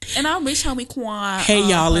 And I'm Rich Homie Quan. Hey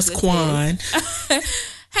y'all, it's Quan.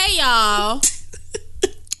 Hey y'all,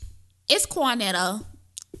 it's Quanetta.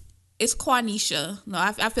 It's Quanisha. No,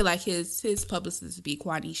 I feel like his publicist would be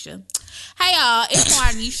Quanisha. Hey y'all, it's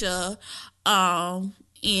Quanisha. And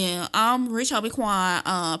I'm Rich Homie Quan,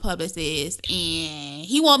 publicist, and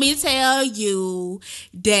he want me to tell you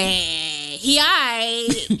that he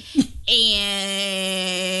alright,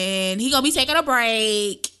 and he gonna be taking a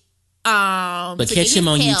break. But catch him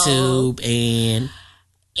on YouTube and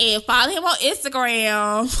follow him on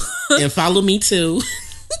Instagram and follow me too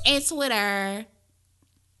and Twitter.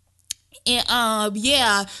 And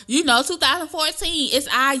 2014 it's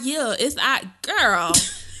our year. It's our girl.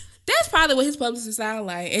 That's probably what his publicist sound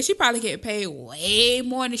like, and she probably get paid way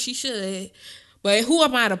more than she should. But who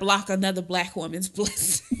am I to block another black woman's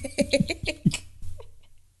blessing?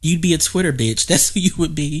 You'd be a Twitter bitch. That's who you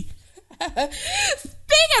would be.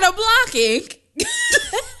 Speaking of blocking,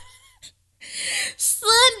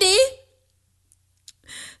 Sunday,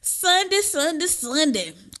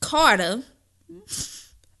 Carter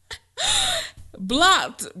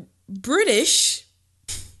blocked British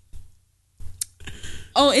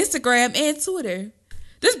on Instagram and Twitter.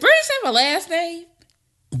 Does British have a last name?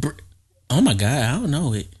 Oh my God, I don't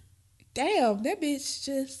know it. Damn, that bitch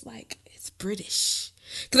just like, it's British.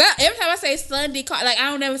 Because every time I say Sunday, like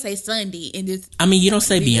I don't ever say Sunday in this. I mean, you don't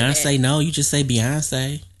say Beyonce, no. You just say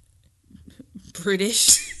Beyonce.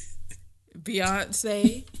 British.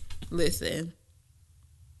 Beyonce. Listen.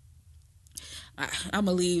 I'm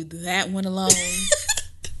going to leave that one alone.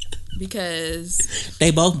 Because.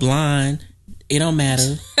 They both blind. It don't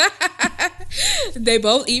matter. They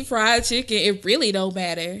both eat fried chicken. It really don't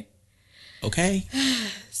matter. Okay.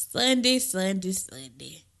 Sunday.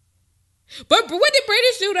 But what did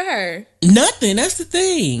British do to her? Nothing. That's the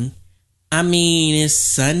thing. I mean, it's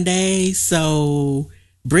Sunday, so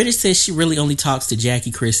British says she really only talks to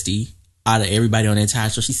Jackie Christie out of everybody on the entire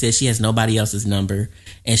show. She says she has nobody else's number,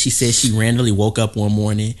 and she says she randomly woke up one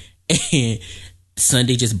morning and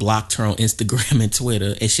Sunday just blocked her on Instagram and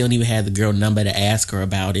Twitter, and she don't even have the girl number to ask her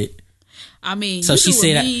about it. I mean, so she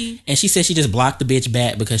said, and she said she just blocked the bitch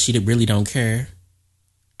back because she really don't care.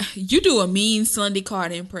 You do a mean Sunday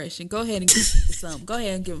Carter impression. Go ahead and give him something. Go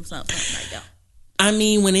ahead and give him something like that. I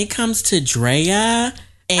mean, when it comes to Drea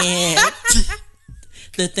and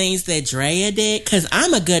the things that Drea did, because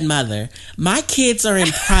I'm a good mother. My kids are in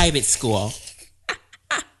private school.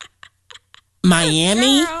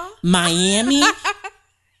 Miami, Girl. Miami,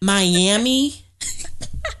 Miami.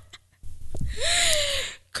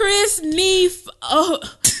 Chris Neef, all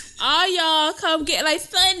y'all come get like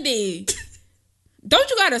Sunday. Don't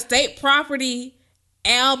you got a state property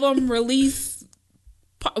album release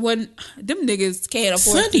when them niggas can't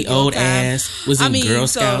afford Sunday studio old time? ass was in Girl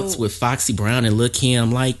Scouts with Foxy Brown and Lil'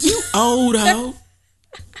 Kim. Like, you old hoe.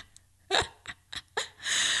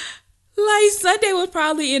 Like Sunday was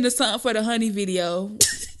probably in the Something for the Honey video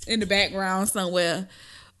in the background somewhere.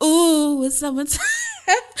 Ooh, it's summertime.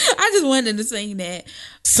 I just wanted to sing that.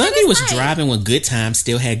 Sunday was driving when Good Times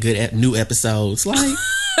still had good new episodes. Like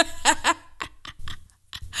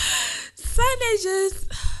Sunday just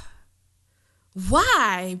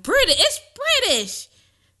why? British. It's British.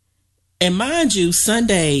 And mind you,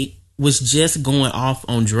 Sunday was just going off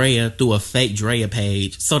on Drea through a fake Drea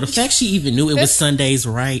page. So the fact she even knew it was Sunday's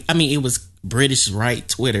right, I mean, it was British right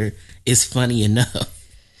Twitter, is funny enough.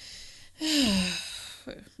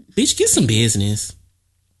 Bitch, get some business.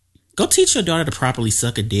 Go teach your daughter to properly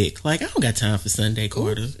suck a dick. Like, I don't got time for Sunday,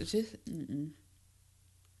 Carter.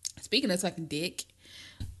 Speaking of sucking dick.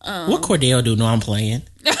 What Cordell do? No, I'm playing.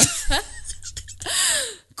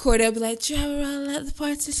 Cordell be like, driver all out the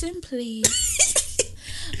partition, please.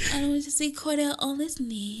 I don't want to see Cordell on his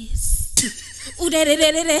knees. Ooh, da.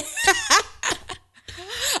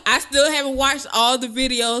 I still haven't watched all the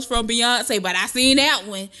videos from Beyonce, but I seen that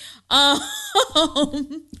one.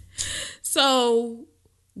 So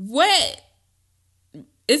what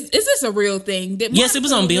is this a real thing? Yes, it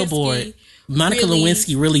was on Billboard. Monica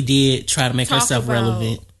Lewinsky really did try to make herself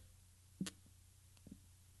relevant.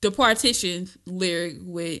 The partition lyric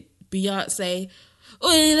with Beyonce.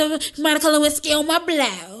 Ooh, Monica Lewinsky on my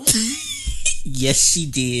blouse. Yes, she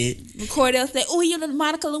did. Cordell said, "Oh, you know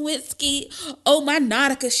Monica Lewinsky. Oh, my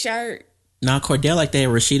Nautica shirt." Nah, Cordell like that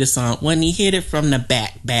Rashida song. When he hit it from the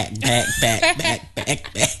back.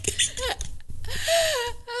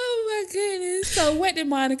 Oh my goodness. So what did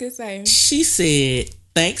Monica say? She said,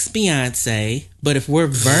 "Thanks, Beyonce, but if we're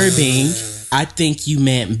verbing, I think you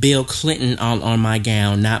meant Bill Clinton on my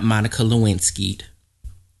gown, not Monica Lewinsky."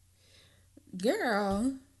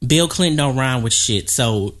 Girl. Bill Clinton don't rhyme with shit,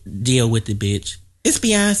 so deal with it, bitch. It's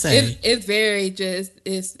Beyonce. It's very just,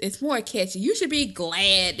 it's more catchy. You should be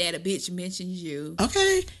glad that a bitch mentions you.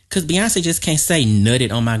 Okay. Because Beyonce just can't say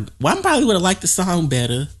nutted on my... Well, I probably would have liked the song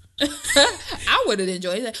better. I would have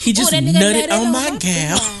enjoyed that. He just nutted on my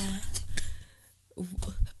gal.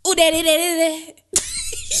 Ooh, that.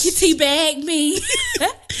 You teabagged me.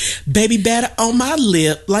 Baby batter on my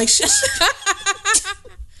lip. Like, shit.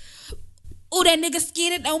 Ooh, that nigga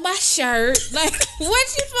skidded on my shirt. Like,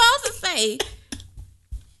 what you supposed to say?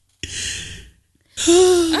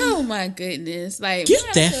 Oh my goodness! Like, get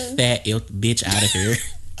that fat bitch out of here.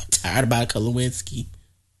 I'm tired about Lewinsky.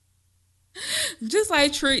 Just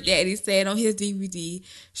like Trick Daddy said on his DVD,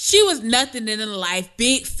 she was nothing in her life.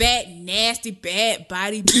 Big, fat, nasty, bad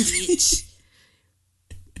body bitch.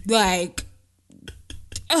 Like,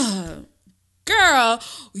 girl,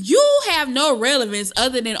 you have no relevance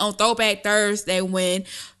other than on Throwback Thursday when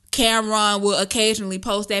Cameron will occasionally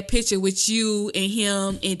post that picture with you and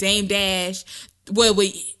him and Dame Dash. Well,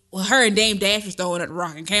 her and Dame Dash was throwing at the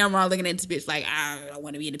rock, and Cameron looking at this bitch like, I don't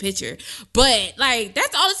want to be in the picture. But, like,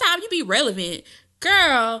 that's all the time you be relevant.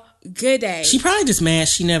 Girl, good day. She probably just mad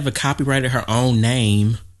she never copyrighted her own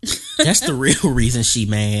name. That's the real reason she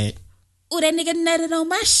mad. Ooh, that nigga nutted on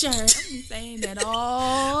my shirt. I'm saying that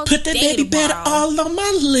all Put that baby batter all on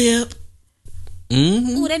my lip.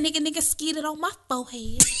 Mm-hmm. Ooh, that nigga skeeted on my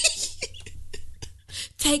forehead.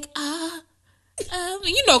 Take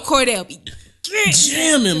you know Cordell be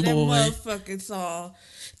jamming, boy. Motherfucking song.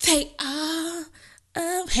 Take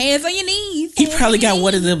hands on your knees. He probably got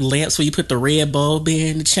one of them lamps where you put the red bulb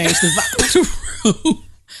in to change the vibe of the room.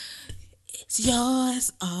 It's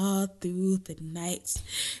yours all through the nights.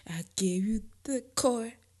 I give you the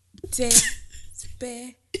Cordell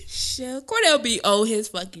special. Cordell be on his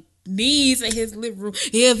fucking knees in his living room.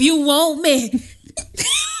 If you want me.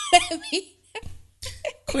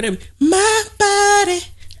 Cordell be, my body,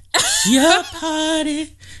 your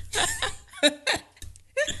party.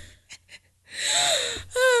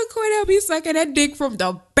 Cordell be sucking that dick from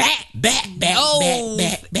the back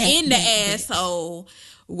in the asshole.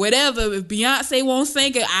 Whatever. If Beyonce won't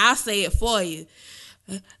sing it, I'll say it for you.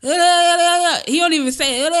 He don't even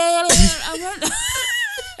say it.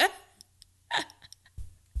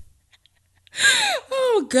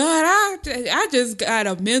 Oh God, I just got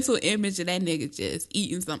a mental image of that nigga just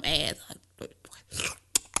eating some ass.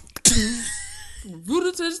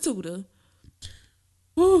 Rooter to the tutor.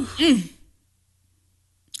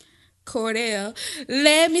 Cordell,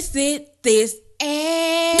 let me sit this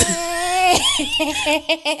ass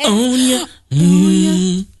On ya.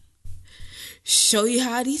 show you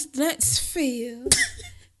how these nuts feel.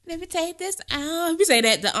 Let me take this out. We say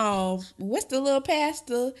that to what's the little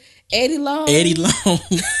pastor? Eddie Long. Eddie Long.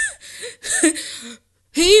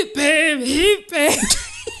 He paid.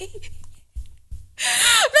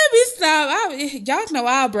 Let me stop. Y'all know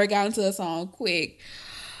I'll break out into a song quick.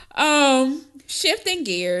 Shifting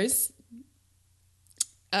gears.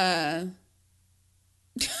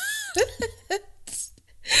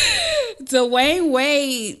 Dwayne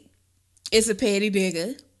Wade is a petty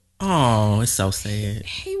nigga. Oh, it's so sad.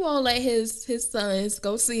 He won't let his sons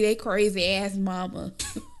go see their crazy ass mama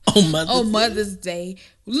On Mother's Day.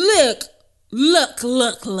 Look.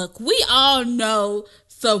 We all know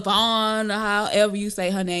Savon, or however you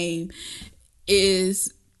say her name,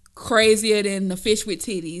 is crazier than the fish with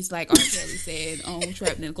titties, like R. Kelly said on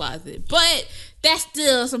Trapped in the Closet. But that's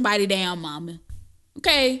still somebody damn mama.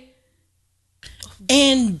 Okay?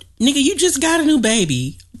 And nigga, you just got a new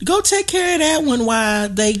baby. Go take care of that one while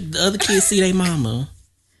the other kids see their mama.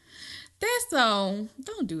 That's don't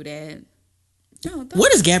do that. Don't.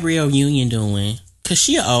 What is Gabrielle Union doing? Cause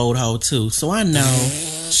she an old hoe too, so I know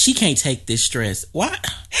she can't take this stress. Why?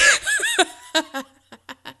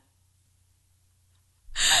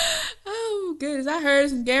 Oh goodness, I heard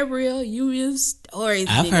some Gabrielle Union stories.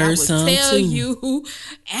 I've heard some tell too. You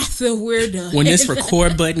after we're done. When this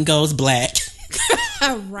record button goes black.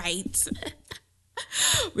 Right.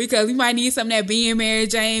 Because we might need some of that being Mary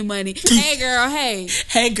Jane money. Hey girl, hey.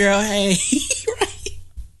 Hey girl, hey.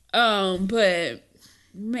 Right. But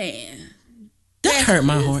man, That hurt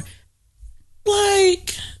my heart.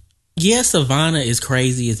 Like, yeah, Savannah is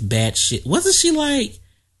crazy as bad shit. Wasn't she like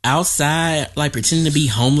outside, like pretending to be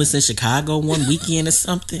homeless in Chicago one weekend or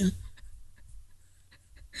something?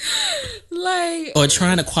 like, Or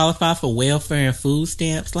trying to qualify for welfare and food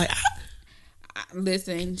stamps? Like,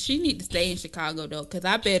 listen, she need to stay in Chicago though, because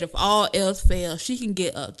I bet if all else fails, she can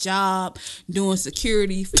get a job doing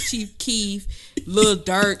security for Chief Keef, Lil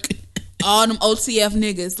Durk, all them OTF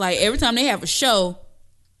niggas. Like every time they have a show,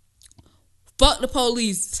 fuck the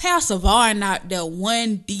police. Have Savon out there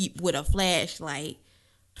one deep with a flashlight.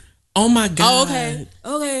 oh my God.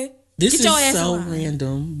 Oh, okay. This Get your is ass so alive.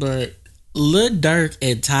 random, but Lil Durk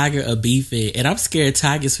and Tiger are beefing, and I'm scared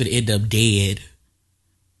Tiger's gonna end up dead.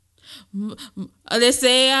 They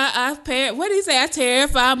say what did he say? I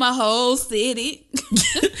terrified my whole city.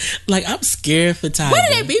 Like, I'm scared for Tiger.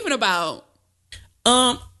 What are they beefing about?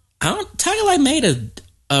 Tiger like made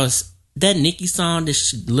that Nicki song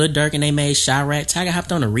that Lil Durk and they made Chirac. Tiger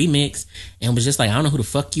hopped on a remix and was just like, I don't know who the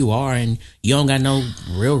fuck you are, and you don't got no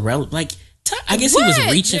real relevant. Like, I guess he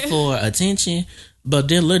was reaching for attention, but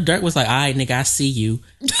then Lil Durk was like, all right, nigga, I see you.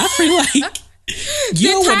 I feel like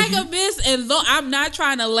Did Tiger miss? And look, I'm not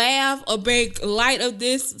trying to laugh or make light of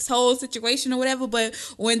this whole situation or whatever, but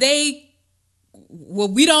when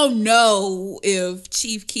we don't know if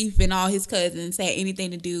Chief Keef and all his cousins had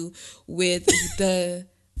anything to do with the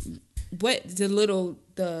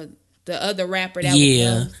other rapper that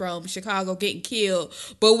was from Chicago getting killed.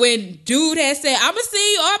 But when dude had said, I'ma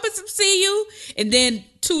see you, and then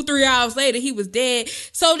 2-3 hours later he was dead.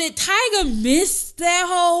 So did Tiger miss that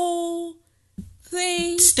whole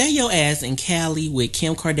thing? Stay your ass in Cali with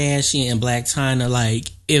Kim Kardashian and Black China. Like,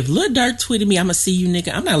 if Lil Durk tweeted me, I'ma see you,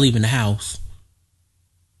 nigga, I'm not leaving the house.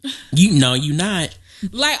 You know you not.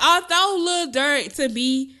 Like, although Lil Durk, to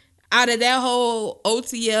me, out of that whole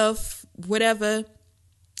OTF whatever,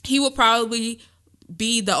 he would probably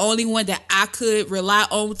be the only one that I could rely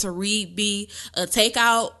on to be a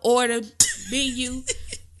takeout order menu,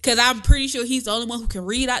 because I'm pretty sure he's the only one who can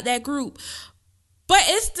read out that group. But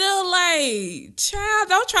it's still like, child,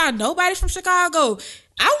 don't try nobody from Chicago.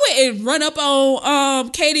 I wouldn't run up on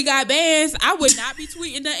Katie Got Bands. I would not be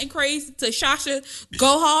tweeting nothing crazy to Shasha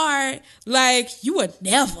Go Hard. Like, you would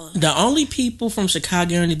never. The only people from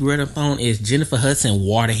Chicago I need to run up on is Jennifer Hudson,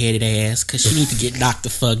 water-headed ass, because she need to get knocked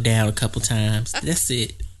the fuck down a couple times. That's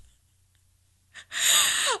it.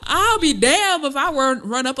 I'll be damned if I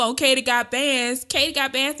run up on Katie Got Bands. Katie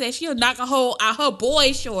Got Bands said she'll knock a hole out her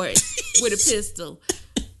boy shorts with a pistol.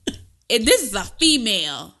 And this is a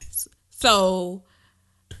female. So,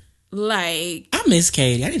 like, I miss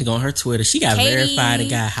Katie. I need to go on her Twitter. She got verified and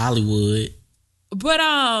got Hollywood. But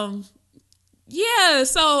yeah,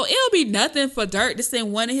 so it'll be nothing for Durk to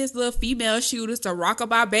send one of his little female shooters to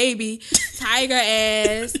Rockabye Baby, Tiger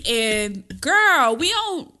ass, and girl, we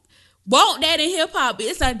don't want that in hip hop.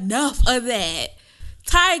 It's enough of that.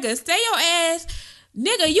 Tiger, stay your ass.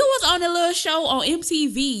 Nigga, you was on a little show on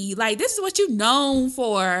MTV. Like, this is what you known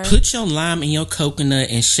for. Put your lime in your coconut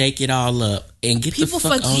and shake it all up and get People the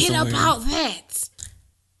fuck on forget somewhere. about that.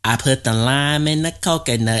 I put the lime in the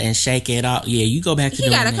coconut and shake it all. Yeah, you go back to He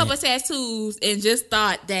doing got a that. couple of tattoos and just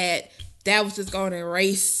thought that was just going to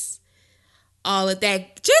erase all of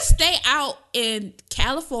that. Just stay out in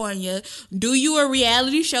California. Do you a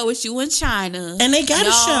reality show with you in China. And they got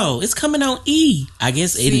a show. It's coming on E. I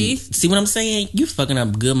guess See? See what I'm saying? You fucking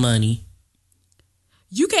up good money.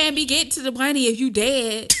 You can't be getting to the money if you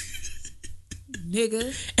dead.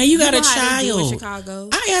 Nigga. And you got a know how they do in child. Chicago.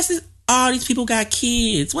 I asked all these people got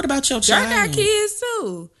kids. What about your Dirk child? got kids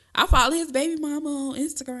too. I follow his baby mama on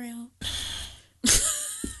Instagram.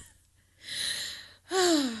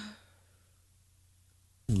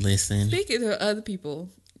 Listen. Speaking of other people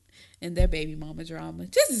and their baby mama drama,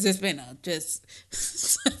 this has just been a just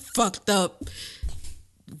fucked up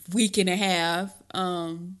week and a half.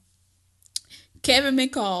 Kevin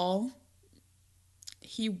McCall,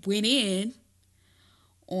 he went in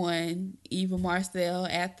on Eva Marcel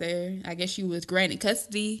after I guess she was granted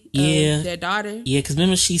custody of their daughter. Yeah, because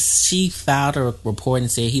remember she filed a report and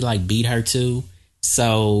said he like beat her too.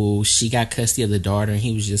 So she got custody of the daughter, and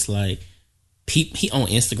he was just like, he on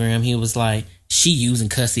Instagram, he was like, she using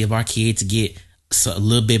custody of our kid to get a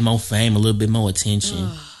little bit more fame, a little bit more attention.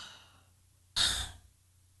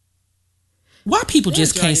 Why people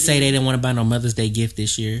just can't say they didn't want to buy no Mother's Day gift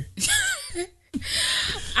this year?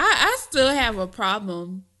 I still have a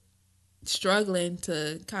problem struggling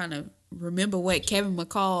to kind of remember what Kevin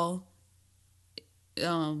McCall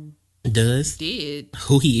did.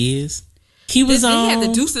 Who he is. He was on. He had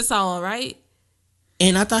the Deuces song, right?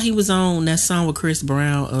 And I thought he was on that song with Chris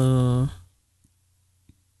Brown.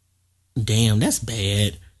 Damn, that's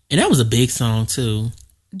bad. And that was a big song too.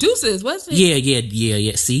 Deuces, what's it?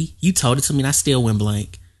 Yeah. See, you told it to me, and I still went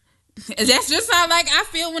blank. That's just how like I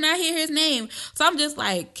feel when I hear his name. So I'm just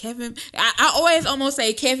like Kevin. I always almost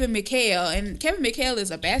say Kevin McHale, and Kevin McHale is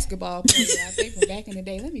a basketball player. I think from back in the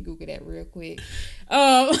day. Let me Google that real quick.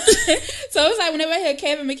 So it's like whenever I hear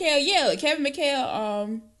Kevin McHale, Kevin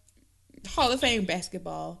McHale, Hall of Fame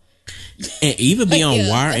basketball. And even be on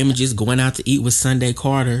Wire Images going out to eat with Sunday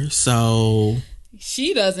Carter. So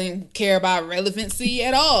she doesn't care about relevancy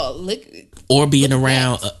at all. Or being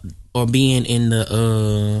around, or being in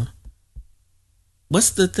the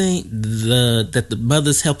what's the thing that the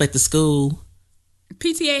mothers help at the school?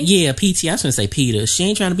 PTA. Yeah, PTA. I was gonna say PETA. She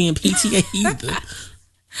ain't trying to be in PTA either.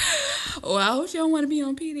 Well, I hope she don't want to be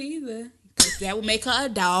on PETA either, because that would make her a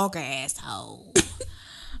dog asshole.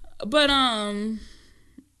 But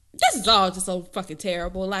this is all just so fucking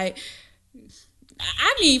terrible. Like,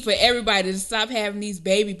 I need for everybody to stop having these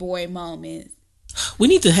baby boy moments. We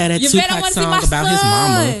need to have that Tupac song about his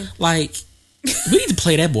mama. Like, we need to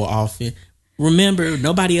play that boy often. Remember,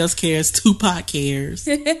 nobody else cares. Tupac cares.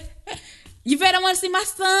 You better want to see my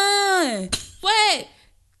son. What?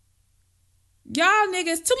 Y'all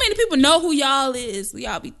niggas, too many people know who y'all is.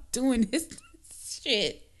 Y'all be doing this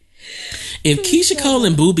shit. If Keisha Cole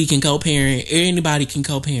and Boobie can co-parent, anybody can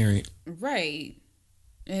co-parent. Right.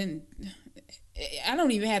 And I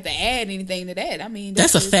don't even have to add anything to that. I mean,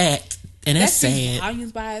 that's a fact. And that's sad.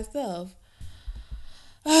 Volumes by itself.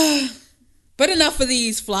 But enough of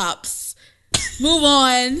these flops. Move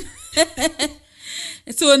on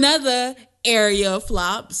to another area of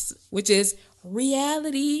flops, which is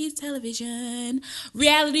reality television.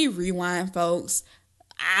 Reality Rewind, folks.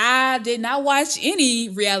 I did not watch any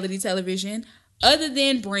reality television other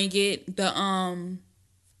than Bring It, the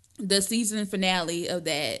season finale of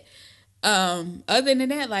that. Other than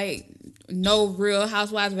that, like, no Real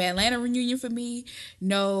Housewives of Atlanta reunion for me.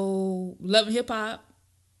 No Love and Hip Hop.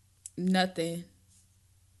 Nothing.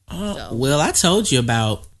 Well, I told you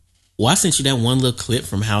about. Well, I sent you that one little clip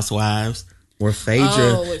from Housewives where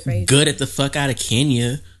Phaedra gutted the fuck out of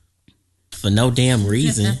Kenya for no damn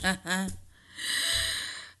reason.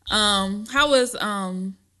 How was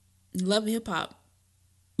Love and Hip Hop?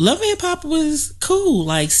 Love and Hip Hop was cool.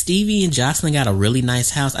 Like, Stevie and Jocelyn got a really nice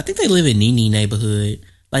house. I think they live in Nene neighborhood.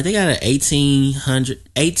 Like, they got an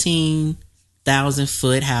 18,000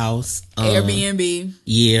 foot house. Airbnb.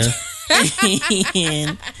 Yeah.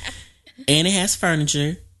 and it has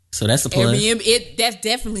furniture. So that's a plus. Airbnb, that's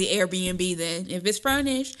definitely Airbnb then. If it's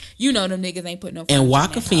furnished, you know them niggas ain't putting no furniture. And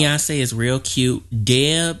Waka Fiance is real cute.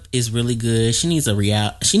 Deb is really good. She needs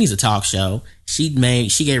a talk show. She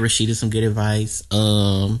gave Rashida some good advice.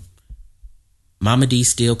 Mama D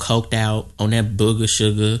still coked out on that booger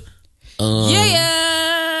sugar.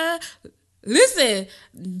 Yeah. Listen,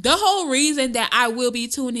 the whole reason that I will be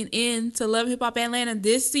tuning in to Love and Hip Hop Atlanta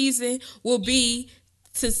this season will be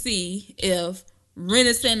to see if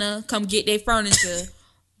Rent-A-Center come get their furniture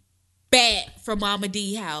back from Mama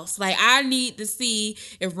D house. Like, I need to see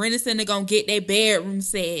if Rent-A-Center gonna get their bedroom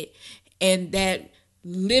set and that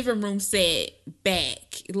living room set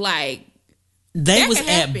back. Like, they was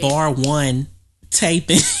at bar 1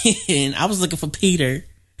 taping. I was looking for Peter.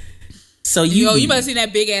 So you must have seen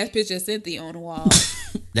that big ass picture of Cynthia on the wall.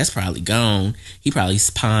 That's probably gone. He probably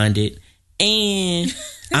spawned it. And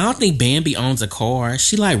I don't think Bambi owns a car.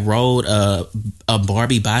 She like rode a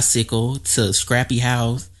Barbie bicycle to Scrappy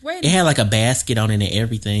house. It had like a basket on it and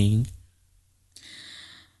everything.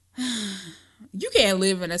 You can't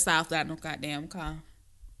live in the South without no goddamn car.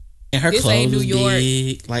 And her clothes was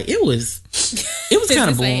big. Like, it was kind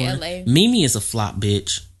of boring. Mimi is a flop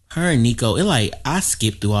bitch. Her and Nico, I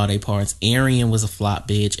skipped through all their parts. Arian was a flop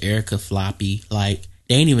bitch. Erica floppy. Like,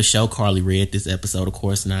 they ain't even show Carly Red this episode. Of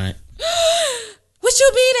course not. What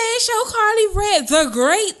you mean they ain't show Carly Red? The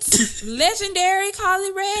great, legendary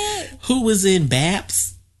Carly Red. Who was in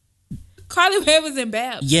Baps? Carly Red was in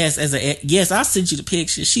Baps. Yes, yes, I'll send you the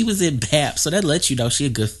picture. She was in Baps, so that lets you know she a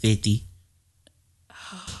good 50.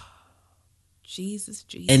 Jesus.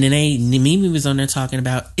 And then Mimi was on there talking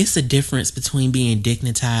about it's a difference between being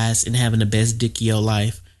dignitized and having the best dick of your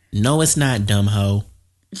life. No, it's not, dumb hoe.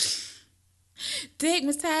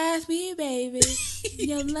 Dignitize me, baby.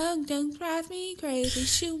 Your love don't drive me crazy.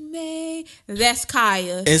 Shoot me. That's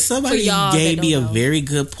Kaya. And somebody gave me a very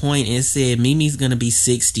good point and said Mimi's gonna be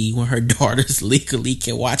 60 when her daughters legally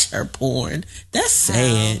can watch her porn. That's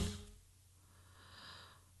sad.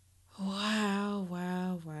 Wow.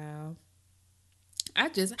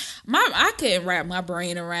 I couldn't wrap my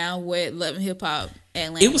brain around what Love and Hip Hop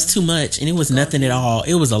Atlanta. It was too much, and it was nothing at all.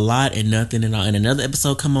 It was a lot and nothing at all. And another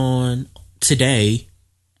episode come on today.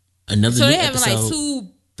 So they having like 2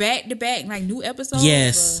 back-to-back like new episodes?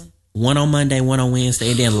 Yes. One on Monday, one on Wednesday,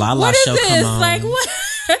 and then Lala show come on. Like, what?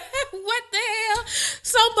 What the hell?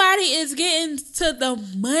 Somebody is getting to the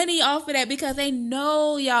money off of that because they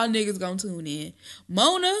know y'all niggas gonna tune in.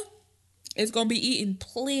 Mona is gonna be eating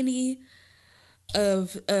plenty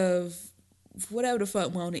of whatever the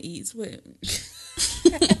fuck Mona eats. Plenty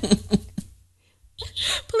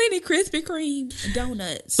Krispy Kreme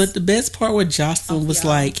donuts. But the best part with Jocelyn was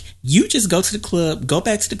like, you just go to the club, go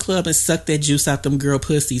back to the club and suck that juice out them girl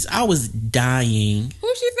pussies. I was dying.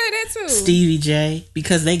 Who she said that to? Stevie J.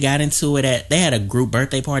 Because they got into it they had a group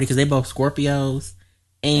birthday party because they both Scorpios.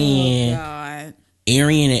 And God.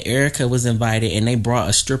 Arian and Erica was invited and they brought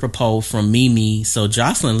a stripper pole from Mimi. So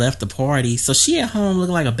Jocelyn left the party. So she at home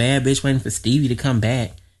looking like a bad bitch waiting for Stevie to come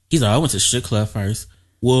back. He's like, I went to the strip club first.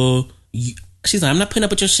 Well, she's like, I'm not putting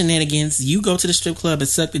up with your shenanigans. You go to the strip club and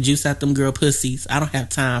suck the juice out them girl pussies. I don't have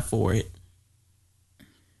time for it.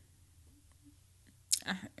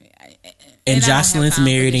 And Jocelyn's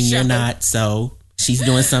married and you're not, so she's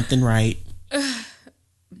doing something right.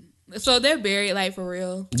 So they're married, like, for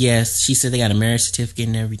real? Yes, she said they got a marriage certificate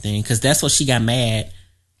and everything. Because that's what she got mad.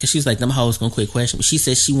 Because she was like, them hoes gonna quit question. But she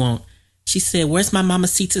said she said, where's my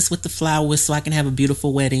mamacitas with the flowers so I can have a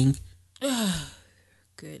beautiful wedding?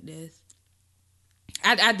 Goodness.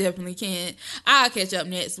 I definitely can't. I'll catch up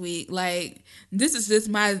next week. Like, this is just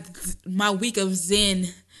my week of zen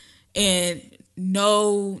and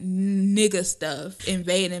no nigga stuff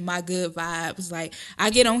invading my good vibes. Like, I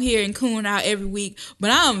get on here and coon out every week, but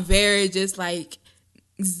I'm very just like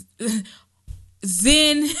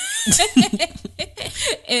zen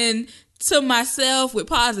and to myself with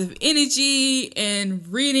positive energy and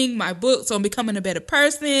reading my books on becoming a better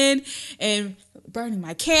person and burning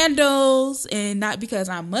my candles, and not because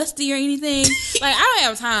I'm musty or anything. Like, I don't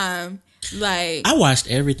have time. Like, I watched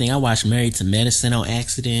everything. I watched Married to Medicine on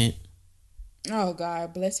accident. Oh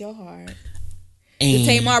God, bless your heart. And the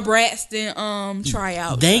Tamar Braxton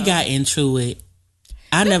tryout. They got into it.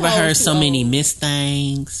 I never heard so many Miss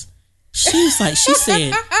things. She was like, she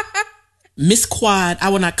said, Miss Quad, I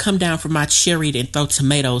will not come down from my chariot and throw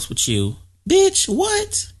tomatoes with you. Bitch,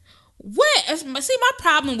 what? What? See, my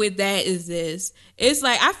problem with that is this. It's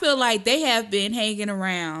like, I feel like they have been hanging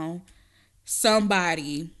around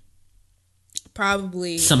somebody,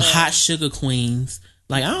 probably some hot sugar queens.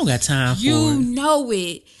 Like, I don't got time for it. You know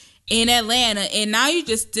it. In Atlanta, and now you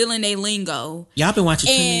just stealing their lingo. Y'all been watching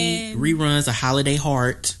too many reruns of Holiday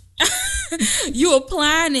Heart. You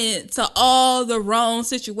applying it to all the wrong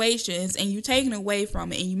situations, and you taking away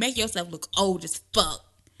from it, and you make yourself look old as fuck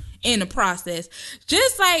in the process.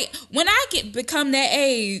 Just like when I become that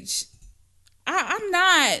age,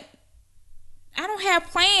 I don't have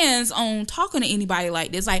plans on talking to anybody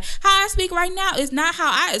like this. Like, how I speak right now is not how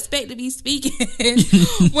I expect to be speaking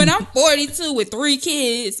when I'm 42 with 3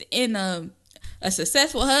 kids in a a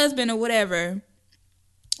successful husband or whatever,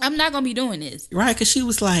 I'm not gonna be doing this. Right, because she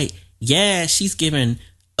was like, yeah, she's giving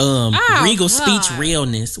regal speech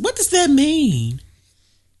realness. What does that mean?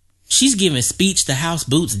 She's giving speech the house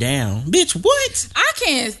boots down. Bitch, what?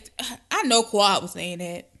 I know Quad was saying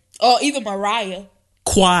that. Or either Mariah.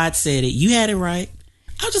 Quad said it. You had it right.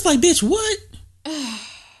 I was just like, bitch, what?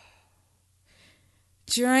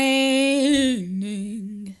 Draining.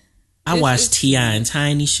 I watched T.I. and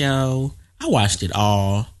Tiny show. I watched it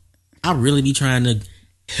all. I really be trying to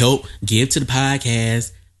help give to the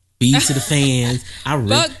podcast, be to the fans.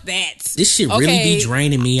 Fuck that. This shit really be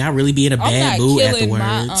draining me. I really be in a bad mood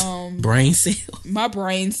afterwards. Brain cells. My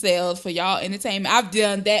brain cells for y'all entertainment. I've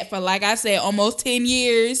done that for, like I said, almost 10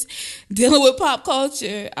 years dealing with pop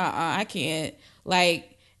culture. I can't.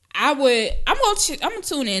 Like, I'm gonna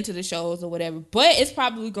tune into the shows or whatever, but it's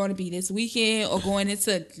probably going to be this weekend or going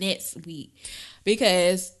into next week,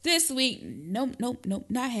 because this week, nope,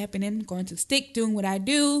 not happening. I'm going to stick doing what I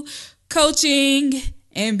do, coaching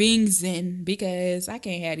and being zen, because I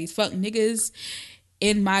can't have these fuck niggas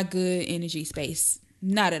in my good energy space.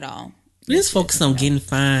 Not at all. Let's focus on getting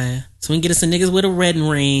fine, so we can get us some niggas with a wedding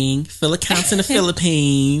ring, fill accounts in the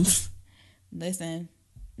Philippines. Listen,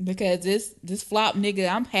 because this flop nigga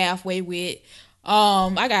I'm halfway with,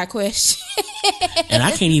 I got a question. And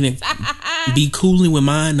I can't even be cooling with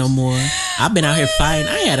mine no more. I've been out here fighting.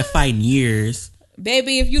 I ain't had a fight in years.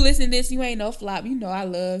 Baby, if you listen to this, you ain't no flop. You know I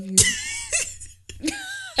love you.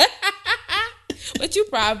 But you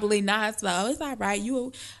probably not, so it's all right.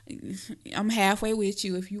 I'm halfway with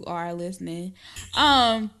you if you are listening.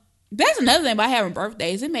 That's another thing about having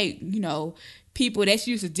birthdays. It make, people that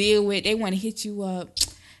you used to deal with, they want to hit you up.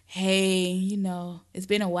 Hey, it's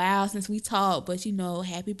been a while since we talked, but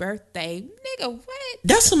happy birthday. Nigga, what?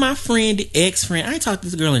 That's what my ex-friend, I ain't talked to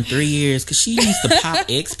this girl in 3 years, because she used to pop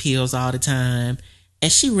X pills all the time.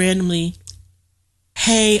 And she randomly,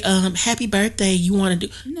 hey, happy birthday, you want to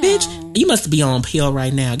do... No. Bitch, you must be on pill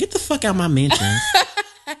right now. Get the fuck out my mentions.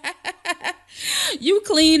 You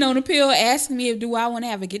clean on a pill asking me do I want to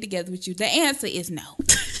have a get-together with you. The answer is no.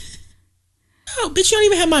 Oh, bitch, you don't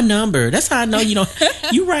even have my number. That's how I know you don't...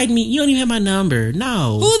 You write me, you don't even have my number.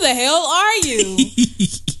 No. Who the hell are you?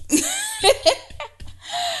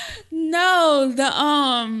 No,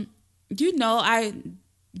 I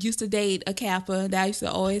used to date a Kappa that I used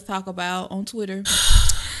to always talk about on Twitter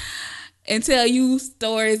and tell you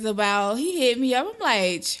stories about. He hit me up. I'm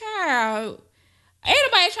like, child, ain't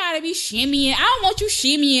nobody trying to be shimmying. I don't want you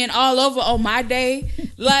shimmying all over on my day.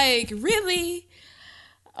 Like, really?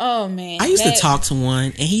 Oh, man. I used to talk to one,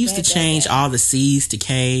 and he used to change all the C's to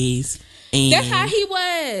K's. And that's how he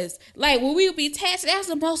was. Like, when we would be texting, that's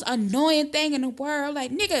the most annoying thing in the world. Like,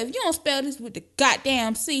 nigga, if you don't spell this with the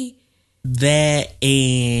goddamn C. That,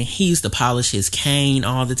 and he used to polish his cane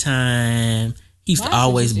all the time. He used to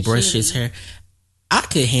always brush his hair. I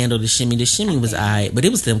could handle the shimmy. The shimmy was alright, but it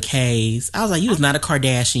was them K's. I was like, you was not a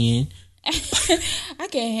Kardashian. I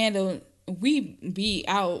can't handle. We be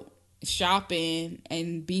out shopping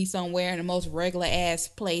and be somewhere in the most regular ass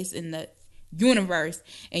place in the universe,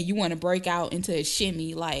 and you want to break out into a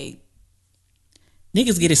shimmy. Like,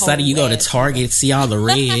 niggas get excited. You go to Target, see all the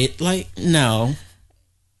red. Like, no.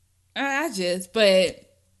 But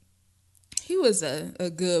he was a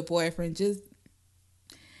good boyfriend. Just,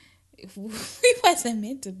 we wasn't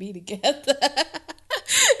meant to be together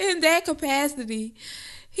in that capacity.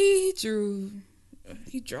 He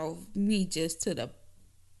drove me just to the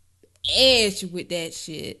edge with that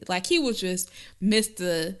shit. Like, he was just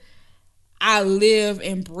Mr. I live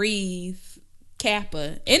and breathe Kappa.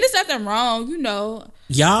 And there's nothing wrong,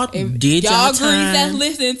 Y'all did y'all time. That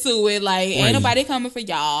listen to it, like, ain't nobody coming for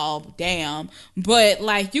y'all, damn. But,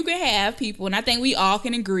 like, you can have people, and I think we all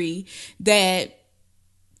can agree that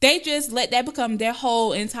they just let that become their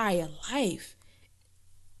whole entire life.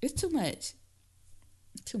 It's too much.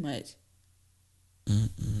 Too much.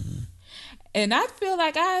 Mm-mm. And I feel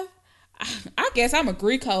like I guess I'm a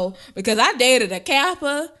Greco, because I dated a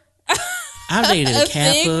Kappa. I dated a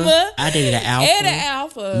Kappa. Sigma, I dated an Alpha. And an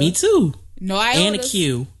Alpha. Me too. No, and a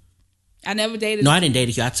Q. I never dated. No, I didn't date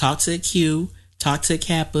a Q. I talked to a Q, talked to a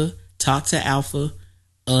Kappa, talked to Alpha.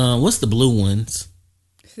 What's the blue ones?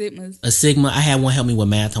 Sigmas. A Sigma. I had one help me with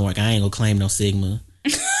math homework. I ain't gonna claim no Sigma.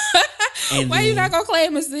 Why you not gonna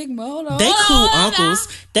claim a Sigma? Hold on. They cool uncles.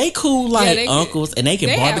 They cool like uncles, and they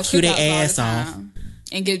can barbecue their ass off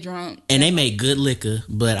and get drunk. And they make good liquor,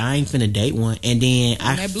 but I ain't finna date one. And then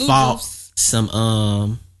I fought some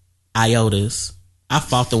IOTAs. I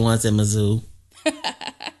fought the ones at Mizzou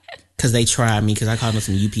because they tried me, because I called them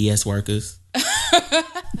some UPS workers.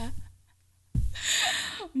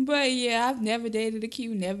 But yeah, I've never dated a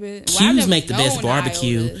Q. Never. Q's make the best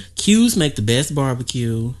barbecue. Q's make the best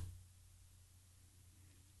barbecue.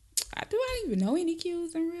 Do I even know any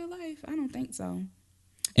Q's in real life? I don't think so.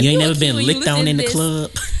 You ain't never been licked on in the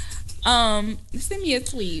club? Send me a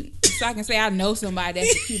tweet so I can say I know somebody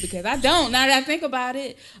that's a Q, because I don't, now that I think about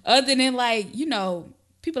it. Other than like, you know,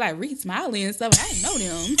 people like Ricky Smiley and stuff, I didn't know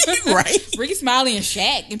them. Right. Ricky Smiley and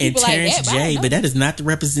Shaq and people Terrence like that. J, but that is not the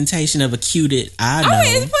representation of a Q that I know. I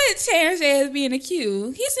always put Terrence J as being a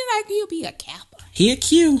Q. He seemed like he'll be a Kappa. He a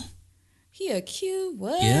Q. He a Q?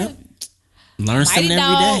 What? Yep. Learn something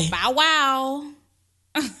every day. Bow wow.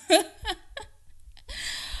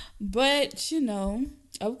 But, you know,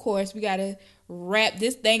 of course, we got to wrap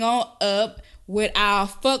this thing on up with our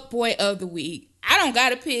fuckboy of the week. I don't got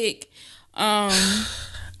to pick. I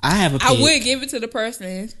have a pick. I would give it to the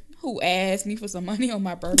person who asked me for some money on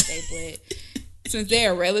my birthday, but since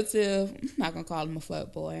they're a relative, I'm not going to call them a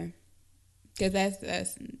fuckboy. Because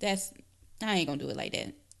that's, I ain't going to do it like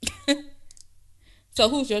that. So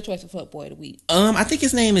who's your choice of fuckboy of the week? I think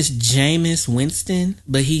his name is Jameis Winston,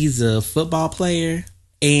 but he's a football player.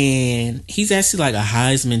 And he's actually like a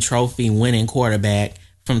Heisman Trophy winning quarterback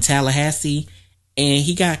from Tallahassee. And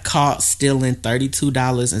he got caught stealing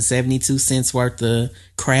 $32.72 worth of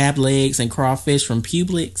crab legs and crawfish from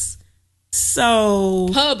Publix. So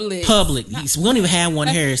Publix. We don't even have one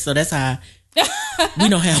here, so that's how we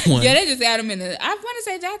don't have one. Yeah, they just got them in the. I want to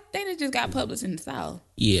say that they just got Publix in the South.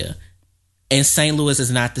 Yeah. And St. Louis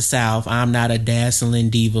is not the South. I'm not a dazzling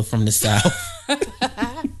diva from the South.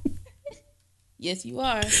 Yes, you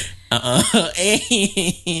are.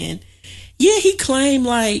 And yeah, he claimed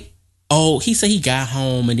like, he said he got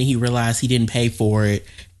home and then he realized he didn't pay for it,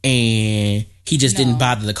 and he just didn't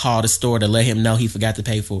bother to call the store to let him know he forgot to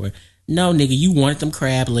pay for it. No, nigga, you wanted them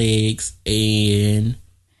crab legs. And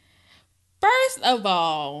first of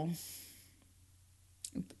all,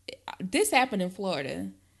 this happened in Florida.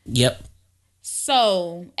 Yep.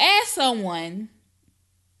 So, as someone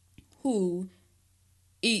who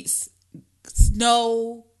eats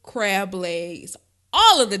snow crab legs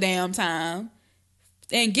all of the damn time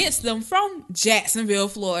and gets them from Jacksonville,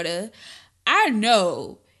 Florida, I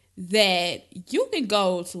know that you can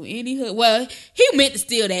go to any hood. Well, he meant to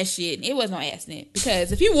steal that shit. It wasn't no accident,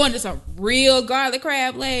 because if he wanted some real garlic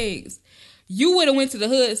crab legs, you would have went to the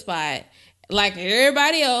hood spot like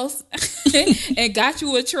everybody else and got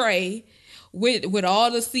you a tray with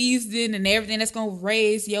all the seasoning and everything that's gonna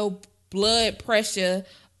raise your blood pressure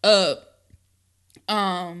up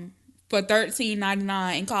for $13.99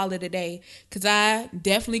 and call it a day. Cause I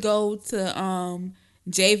definitely go to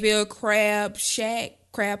Jayville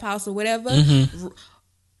Crab House or whatever,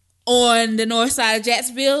 on the north side of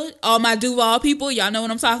Jacksonville. All my Duval people, y'all know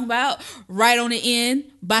what I'm talking about. Right on the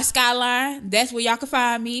end by Skyline. That's where y'all can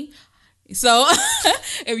find me. So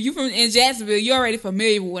if you in Jacksonville, you're already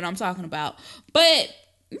familiar with what I'm talking about. But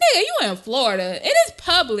nigga, you in Florida. It is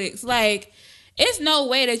Publix. Like, it's no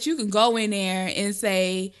way that you can go in there and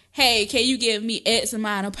say, hey, can you give me X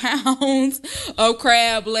amount of pounds of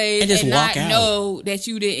crab legs and not know that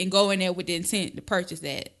you didn't go in there with the intent to purchase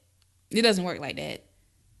that. It doesn't work like that.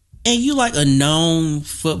 And you like a known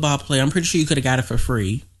football player. I'm pretty sure you could have got it for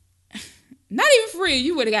free. Not even free.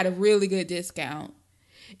 You would have got a really good discount.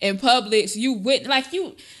 In Publix, you wouldn't, like,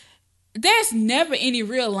 you, there's never any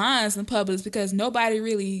real lines in Publix because nobody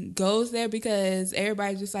really goes there, because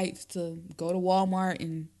everybody just likes to go to Walmart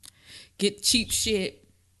and get cheap shit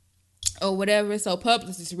or whatever. So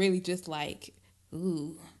Publix is really just like,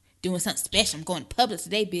 ooh, doing something special. I'm going to Publix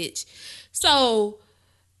today, bitch. So,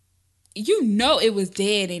 you know it was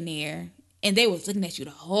dead in there. And they was looking at you the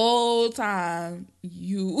whole time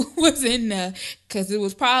you was in there, because it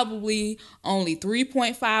was probably only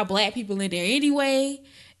 3.5 black people in there anyway.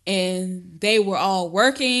 And they were all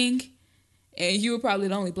working. And you were probably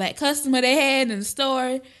the only black customer they had in the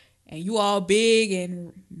store. And you all big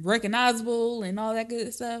and recognizable and all that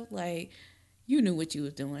good stuff. Like, you knew what you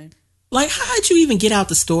was doing. Like, how'd you even get out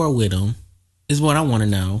the store with him? Is what I want to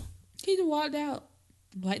know. He just walked out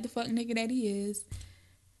like the fuck nigga that he is.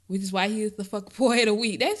 Which is why he is the fuck boy of the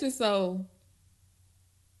week. That's just so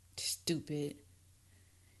stupid.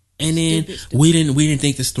 And then stupid. we didn't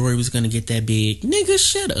think the story was gonna get that big. Nigga,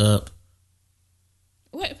 shut up.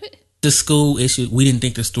 What? The school issue. We didn't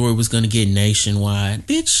think the story was gonna get nationwide.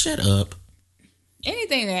 Bitch, shut up.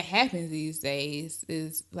 Anything that happens these days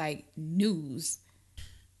is like news.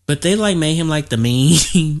 But they like made him like the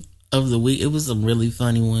meme of the week. It was some really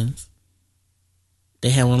funny ones. They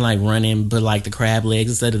had one like running, but like the crab legs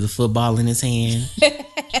instead of the football in his hand.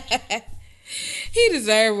 He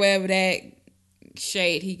deserved whatever that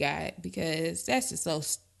shade he got, because that's just so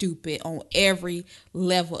stupid on every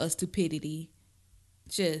level of stupidity.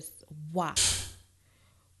 Just why?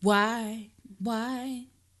 Why?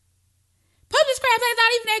 Public scraps ain't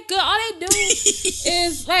not even that good. All they do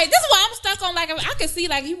is like, this is why I'm stuck on, like, I could see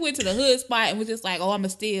like he went to the hood spot and was just like, oh, I'ma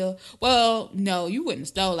steal. Well, no, you wouldn't have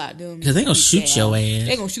stole out them. Because they gonna shoot your ass.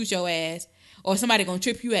 They gonna shoot your ass. Or somebody gonna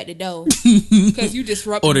trip you at the door because you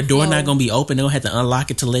disrupted. Or the door not gonna be open. They'll have to unlock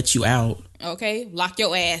it to let you out. Okay, lock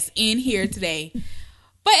your ass in here today.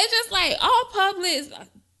 But it's just like all Publix,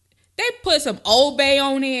 they put some Old Bay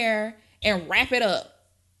on there and wrap it up.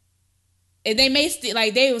 And they may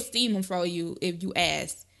they will steam them for you if you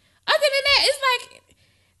ask. Other than that, it's like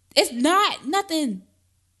it's not nothing.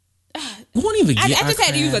 We won't even get I just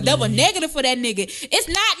had to use a double negative for that nigga. It's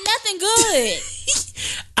not nothing good.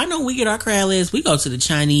 I know we get our crab legs. We go to the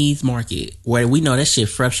Chinese market where we know that shit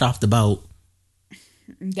fresh off the boat.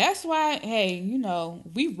 That's why, hey,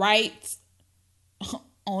 we right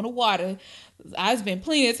on the water. I've been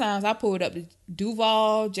plenty of times. I pulled up to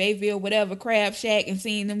Duval, Jayville, whatever, Crab Shack, and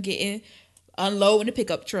seen them unloading the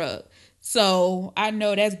pickup truck. So I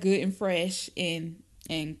know that's good and fresh and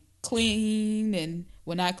clean and,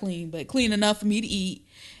 well, not clean, but clean enough for me to eat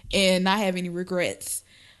and not have any regrets.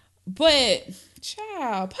 But,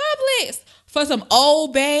 child, Publix for some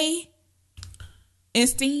Old Bay and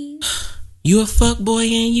steam. You a fuck boy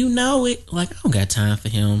and you know it. Like, I don't got time for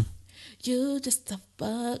him. You just a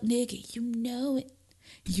fuck nigga, you know it.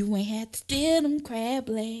 You ain't had to steal them crab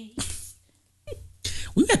legs.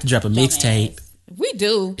 We got to drop a mixtape. We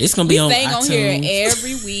do. It's gonna be on iTunes. On here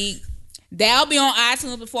every week. That'll be on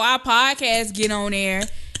iTunes before our podcast get on there.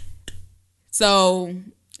 So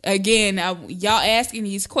again, y'all asking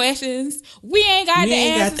these questions. We ain't got the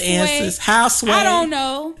answers. How sway? I don't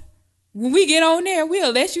know. When we get on there,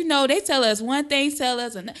 we'll let you know. They tell us one thing, tell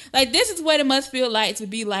us another. Like, this is what it must feel like to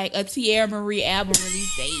be like a Tierra Marie album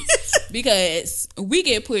release date. Because we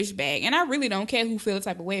get pushed back. And I really don't care who feels the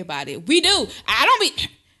type of way about it. We do.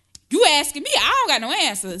 You asking me, I don't got no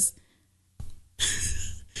answers.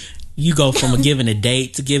 You go from giving a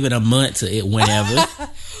date to giving a month to it whenever.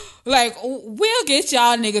 Like, we'll get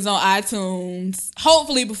y'all niggas on iTunes,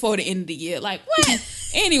 hopefully before the end of the year. Like,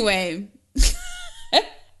 what? Anyway.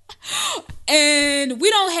 And we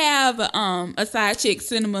don't have a side chick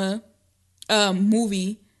cinema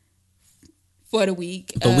movie for the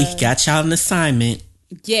week. But we got y'all an assignment.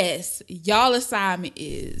 Yes. Y'all assignment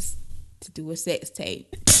is to do a sex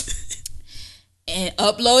tape. And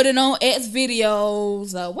upload it on X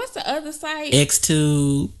videos. What's the other site?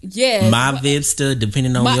 X2. Yeah. My Vista,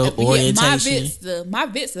 depending on your orientation. My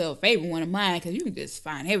Vista a favorite one of mine because you can just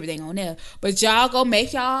find everything on there. But y'all go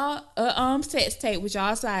make y'all a sex tape with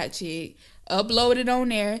y'all side chick. Upload it on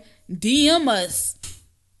there. DM us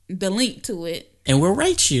the link to it. And we'll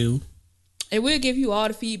rate you. And we'll give you all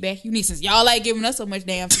the feedback you need. Since y'all like giving us so much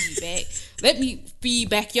damn feedback, let me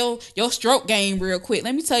feedback your stroke game real quick.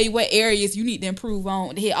 Let me tell you what areas you need to improve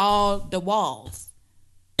on to hit all the walls.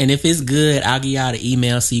 And if it's good, I'll give y'all the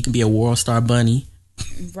email so you can be a World Star Bunny.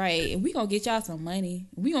 Right. And we gonna get y'all some money.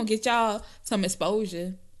 We gonna get y'all some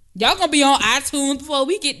exposure. Y'all gonna be on iTunes before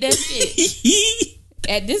we get that shit.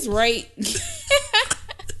 At this rate.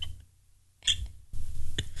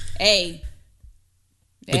 Hey.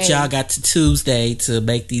 But y'all got to Tuesday to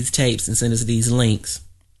make these tapes and send us these links.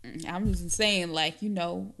 I'm just saying, like,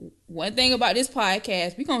 one thing about this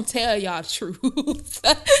podcast, we gonna tell y'all the truth.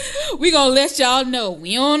 We gonna let y'all know.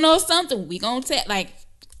 We don't know something, we gonna tell. Like,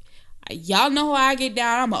 y'all know how I get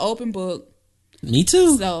down. I'm an open book. Me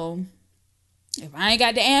too. So, if I ain't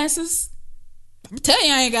got the answers, I'm gonna tell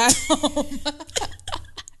you I ain't got them.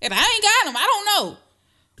 If I ain't got them, I don't know.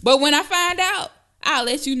 But when I find out, I'll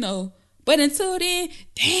let you know. But until then,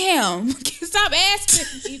 damn, stop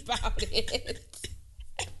asking me about it.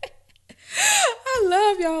 I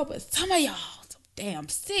love y'all, but some of y'all so damn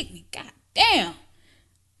sick. God damn.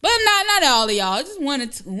 But not all of y'all. Just one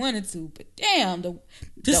or two. But damn,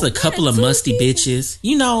 just a couple of musty bitches.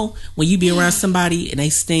 You know, when you be around somebody and they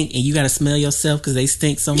stink and you gotta smell yourself because they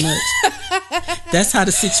stink so much. That's how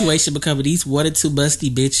the situation becomes. These one or two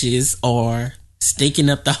musty bitches are stinking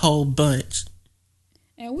up the whole bunch.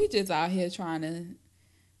 And we just out here trying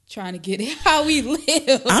to get it how we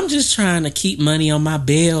live. I'm just trying to keep money on my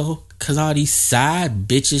bill because all these side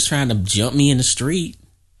bitches trying to jump me in the street.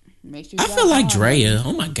 I feel like Drea.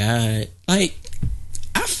 Oh my God. Like,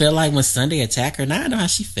 I felt like when Sunday attacked her, now I know how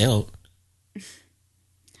she felt.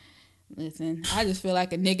 Listen, I just feel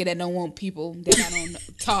like a nigga that don't want people that I don't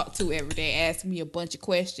talk to every day ask me a bunch of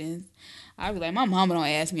questions. I be like, my mama don't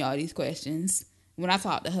ask me all these questions when I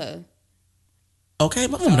talk to her. Okay,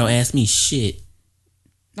 my mama don't ask me shit.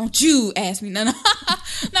 Don't you ask me none.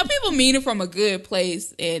 No, people mean it from a good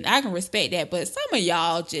place, and I can respect that. But some of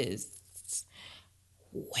y'all just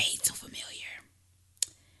way too familiar.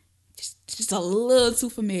 Just a little too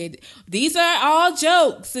familiar. These are all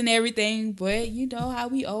jokes and everything, but you know how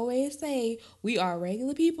we always say, we are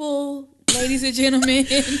regular people, ladies and gentlemen.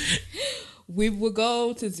 We will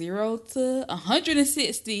go to 0 to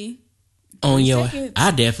 160. On your, I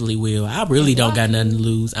definitely will. I really don't got nothing to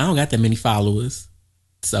lose. I don't got that many followers,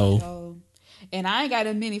 so. And I ain't got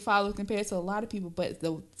that many followers compared to a lot of people, but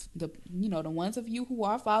the you know, the ones of you who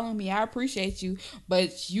are following me, I appreciate you,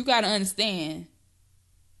 but you got to understand,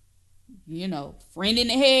 you know, friend in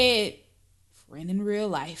the head, friend in real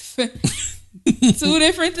life. 2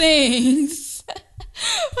 different things.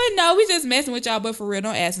 But no, we just messing with y'all, but for real,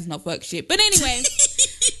 don't ask us no fuck shit. But anyway.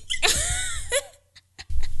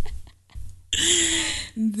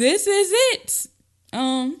 This is it.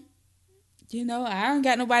 You know, I don't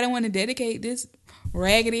got nobody want to dedicate this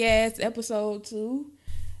raggedy ass episode to.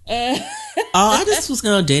 I just was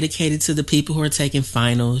gonna dedicate it to the people who are taking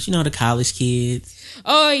finals. You know, the college kids.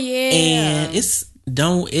 Oh yeah. And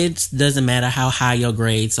it doesn't matter how high your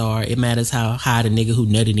grades are. It matters how high the nigga who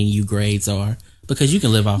nutted in you grades are, because you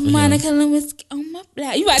can live off of Monica him. Lewinsky on my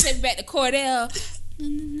block. You about to take me back to Cordell.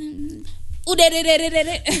 Ooh,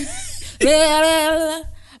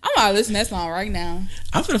 I'm about to listen to that song right now.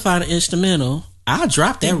 I'm gonna find an instrumental. I'll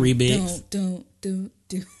drop that remix. Don't.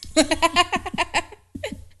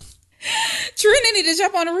 Trina need to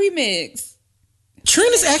jump on a remix.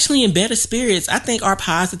 Trina's actually in better spirits. I think our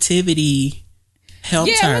positivity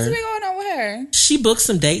helped her. Yeah, what's been going on with her? She booked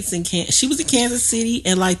some dates in she was in Kansas City,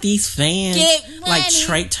 and like these fans like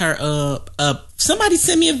tracked her up. Somebody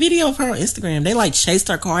sent me a video of her on Instagram. They like chased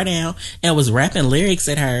her car down and was rapping lyrics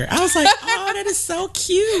at her. I was like, oh, that is so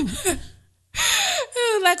cute.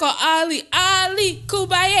 Like on Ali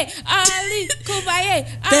Kubaye.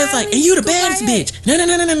 They was like, and you the baddest bitch. No.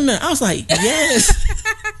 I was like, yes.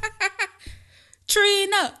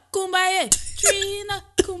 Trina Kubaye.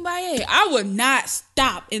 I would not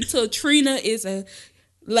stop until Trina is a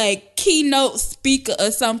like keynote speaker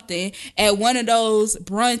or something at one of those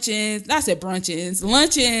luncheons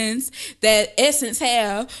that Essence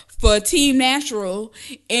have for Team Natural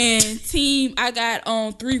and Team. I got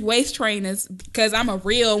on 3 waist trainers because I'm a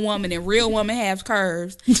real woman and real woman have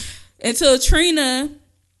curves. Until Trina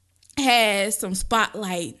has some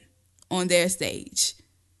spotlight on their stage.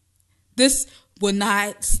 This will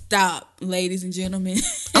not stop, ladies and gentlemen.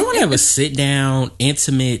 I want to have a sit down,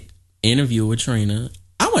 intimate interview with Trina.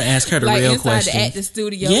 I want to ask her the like real inside questions. The acting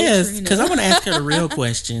studio. Yes, because I want to ask her the real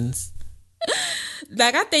questions.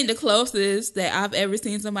 Like, I think the closest that I've ever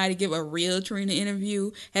seen somebody give a real Trina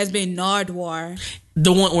interview has been Nardwar.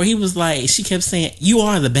 The one where he was like, she kept saying, "You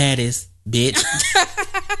are the baddest bitch."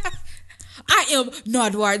 I am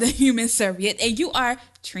Nardwar, the human serviette, and you are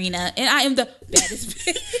Trina, and I am the baddest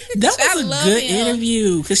bitch. That was a good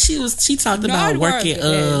interview because she talked about working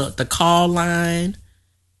the call line.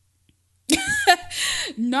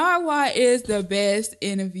 Nardwar is the best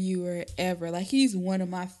interviewer ever. Like, he's one of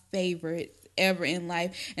my favorites ever in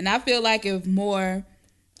life, and I feel like if more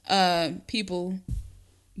people,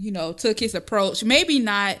 you know, took his approach, maybe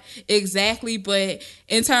not exactly, but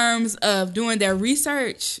in terms of doing their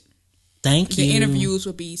research, the interviews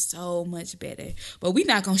would be so much better. But we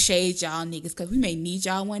not gonna shade y'all niggas because we may need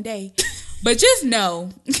y'all one day. But just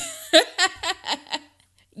know,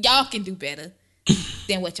 y'all can do better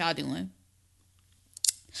than what y'all doing.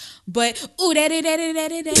 But ooh, that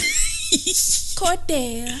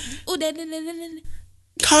Cordell, ooh, that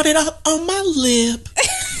caught it up on my lip.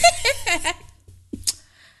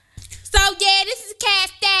 So yeah, this is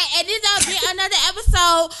Cat Stat, and this is gonna be another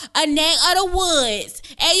episode of Neck of the Woods.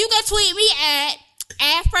 And you can tweet me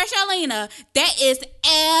at Freshalina. That is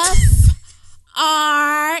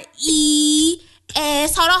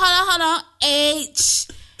FRES. Hold on. HALINA.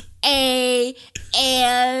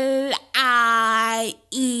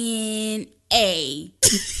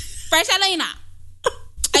 Freshalina.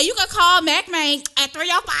 And you can call Mac Main at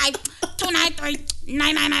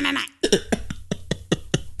 305-293-9999.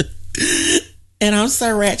 And I'm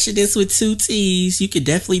Sir Ratchet this with 2 T's. You could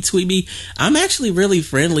definitely tweet me. I'm actually really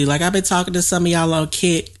friendly. Like, I've been talking to some of y'all on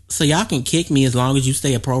Kick, so y'all can kick me as long as you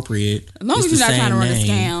stay appropriate. As long as you're not trying to run a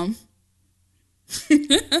scam.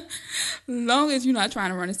 As long as you're not trying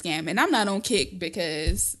to run a scam. And I'm not on Kick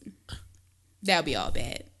because that'll be all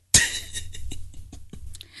bad.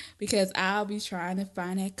 Because I'll be trying to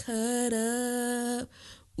find that cut up.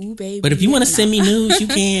 Ooh, baby. But if you want to send me nudes, you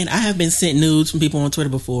can. I have been sent nudes from people on Twitter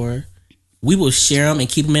before. We will share them and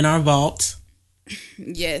keep them in our vault.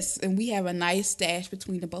 Yes, and we have a nice stash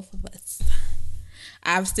between the both of us.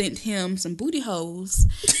 I've sent him some booty holes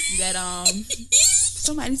that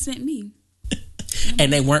somebody sent me.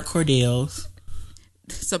 And they weren't Cordell's.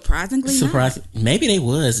 Surprisingly not. Maybe they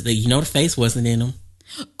was. The face wasn't in them.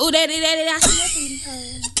 Oh, that booty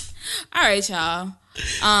hole. All right, y'all.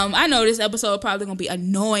 I know this episode probably gonna be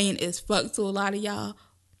annoying as fuck to a lot of y'all,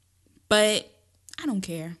 but I don't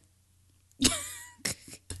care.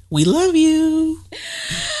 We love you.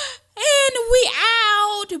 And we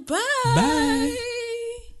out. Bye. Bye.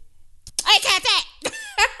 Hey, cat.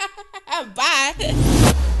 Bye.